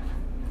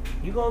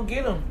 You're going to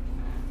get them.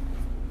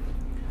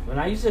 When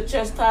I used to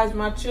chastise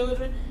my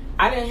children,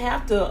 I didn't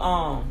have to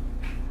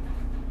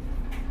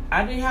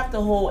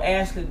hold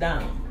Ashley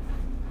down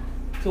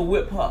to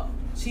whip her.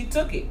 She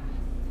took it.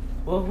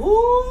 Well,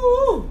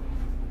 whoo!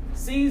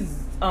 See,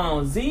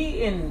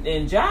 Z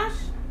and Josh,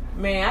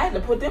 man, I had to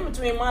put them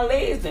between my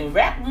legs and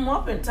wrap them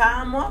up and tie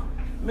them up.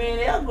 Man,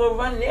 they'll go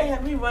running. They'll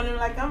have me running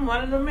like I'm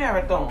running a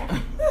marathon.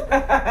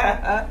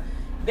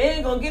 They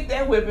ain't gonna get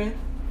that whipping.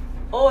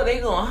 Oh, they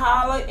gonna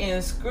holler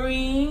and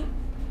scream.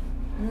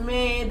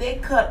 Man, they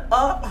cut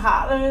up,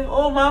 hollering.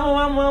 Oh,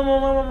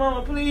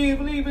 mama, please.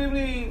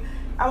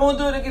 I won't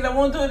do it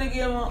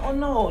again. Oh,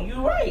 no,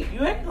 you're right.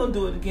 You ain't gonna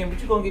do it again, but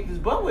you're gonna get this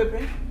butt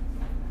whipping.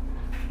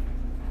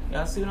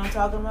 Y'all see what I'm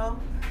talking about?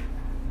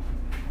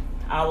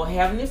 Our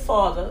Heavenly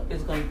Father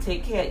is going to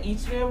take care of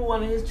each and every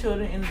one of his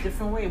children in a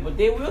different way. But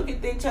they will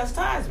get their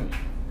chastisement.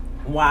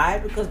 Why?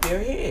 Because they're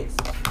his.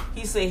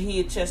 He said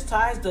he'd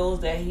chastise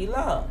those that he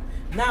loved.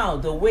 Now,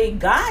 the way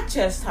God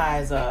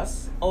chastises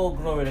us, oh,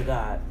 glory to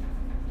God.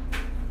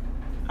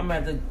 I'm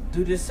going to have to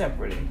do this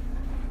separately.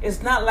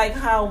 It's not like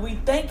how we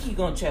think He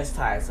going to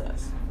chastise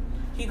us.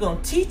 He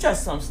going to teach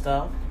us some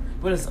stuff,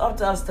 but it's up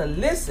to us to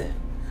listen.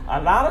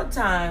 A lot of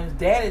times,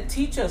 Daddy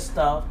teach us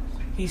stuff.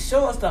 He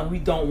show us stuff we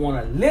don't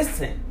want to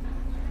listen.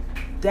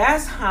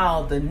 That's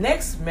how the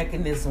next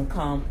mechanism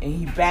come, and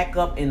He back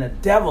up and the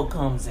devil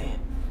comes in.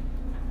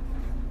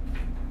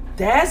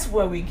 That's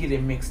where we get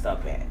it mixed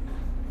up at.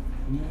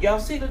 Y'all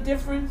see the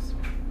difference?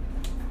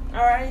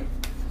 All right.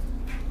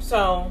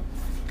 So,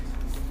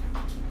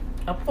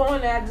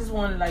 upon that, I just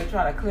want to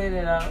try to clear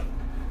that up.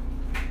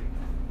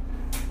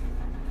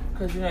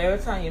 Because,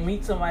 every time you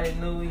meet somebody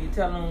new, you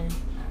tell them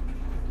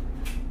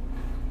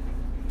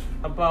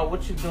about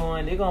what you're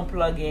doing, they're going to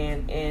plug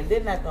in, and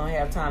they're not going to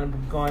have time to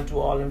be going through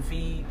all them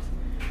feeds.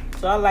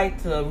 So I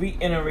like to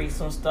reiterate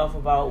some stuff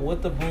about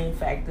what the Boom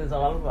Factor is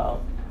all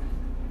about.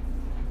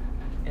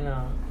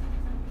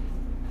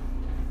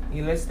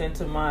 You listening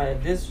to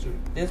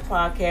this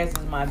podcast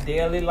is my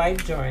daily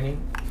life journey,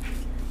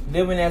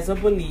 living as a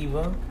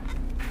believer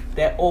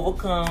that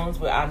overcomes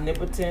with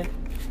omnipotent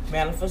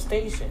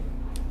manifestation.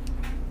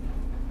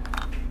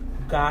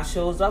 God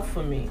shows up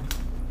for me.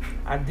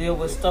 I deal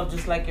with stuff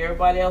just like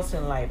everybody else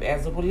in life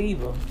as a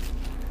believer.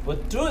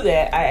 But through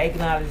that, I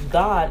acknowledge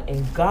God,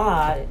 and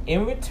God,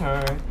 in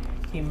return,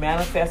 He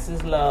manifests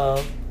His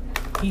love.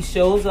 He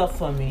shows up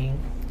for me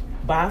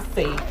by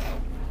faith.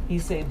 He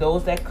said,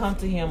 those that come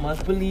to Him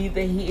must believe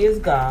that He is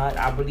God.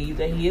 I believe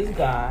that He is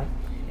God.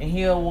 And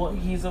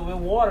He's a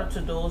rewarder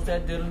to those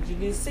that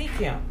diligently seek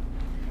Him.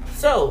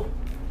 So,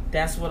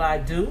 that's what I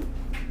do.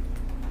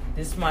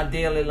 This is my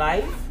daily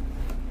life.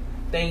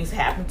 Things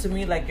happen to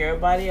me like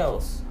everybody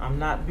else. I'm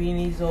not being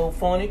these old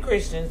phony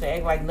Christians that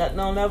act like nothing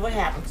will ever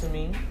happen to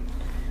me.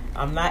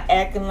 I'm not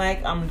acting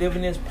like I'm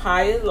living this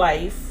pious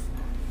life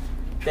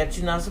that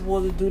you're not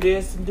supposed to do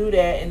this and do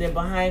that, and then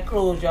behind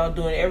closed y'all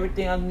doing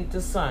everything underneath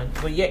the sun,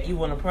 but yet you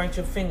want to point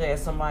your finger at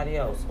somebody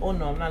else. Oh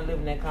no, I'm not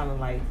living that kind of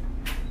life.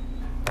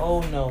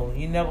 Oh no,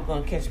 you're never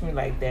gonna catch me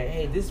like that.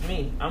 Hey, this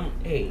me.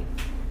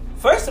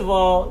 First of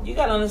all, you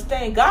gotta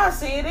understand, God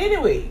see it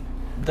anyway.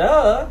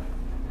 Duh.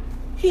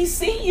 He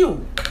see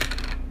you.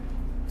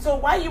 So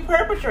why you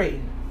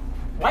perpetrating?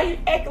 Why you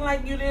acting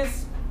like you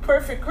this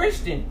perfect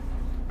Christian?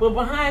 But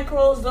behind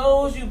closed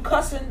doors, you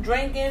cussing,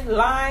 drinking,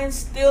 lying,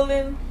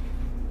 stealing,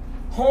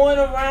 hoeing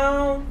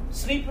around,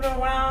 sleeping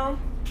around.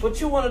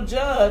 But you want to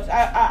judge.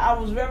 I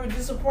was very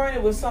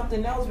disappointed with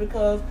something else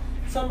because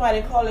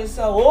somebody called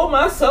themselves, oh,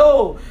 my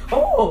soul.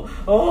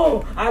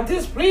 Oh, I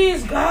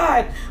displeased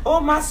God.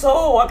 Oh, my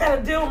soul. I got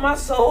to deal with my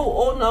soul.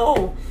 Oh,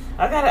 no.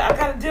 I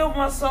gotta deal with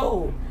my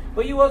soul.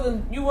 But you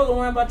wasn't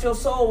worrying about your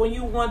soul when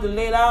you wanted to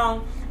lay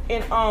down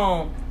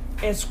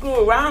and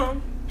screw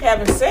around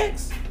having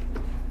sex.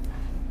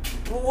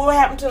 Well, what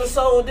happened to the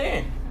soul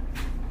then?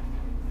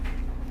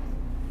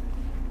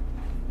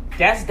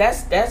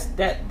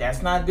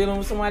 That's not dealing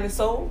with somebody's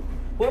soul.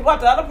 What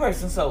about the other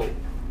person's soul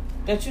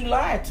that you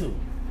lied to?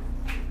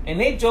 And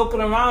they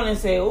joking around and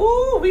say,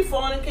 "Ooh, we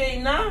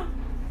fornicating now."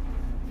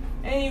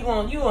 And you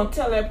gonna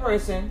tell that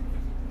person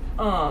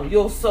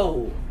your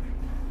soul.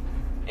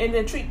 And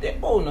then treat that.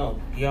 Oh no,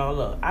 y'all,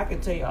 look, I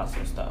can tell y'all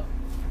some stuff.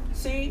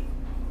 See,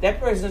 that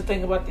person is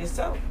thinking about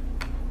themselves.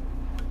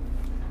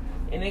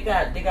 And they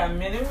got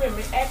men and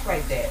women act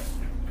like that.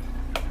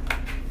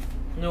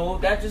 No,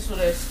 that's just for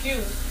the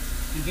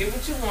excuse. You get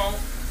what you want.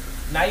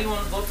 Now you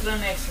want to go to the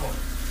next one.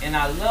 And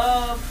I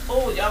love,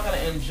 y'all gonna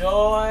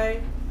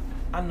enjoy.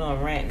 I know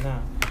I'm ranting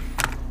now.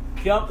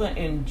 Y'all gonna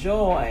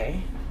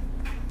enjoy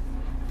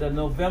the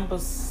November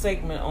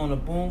segment on the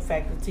Boom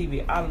Factor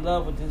TV. I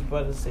love what this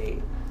brother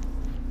said.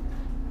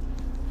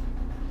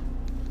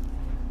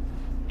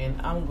 And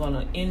I'm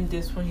gonna end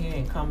this one here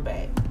and come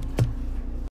back.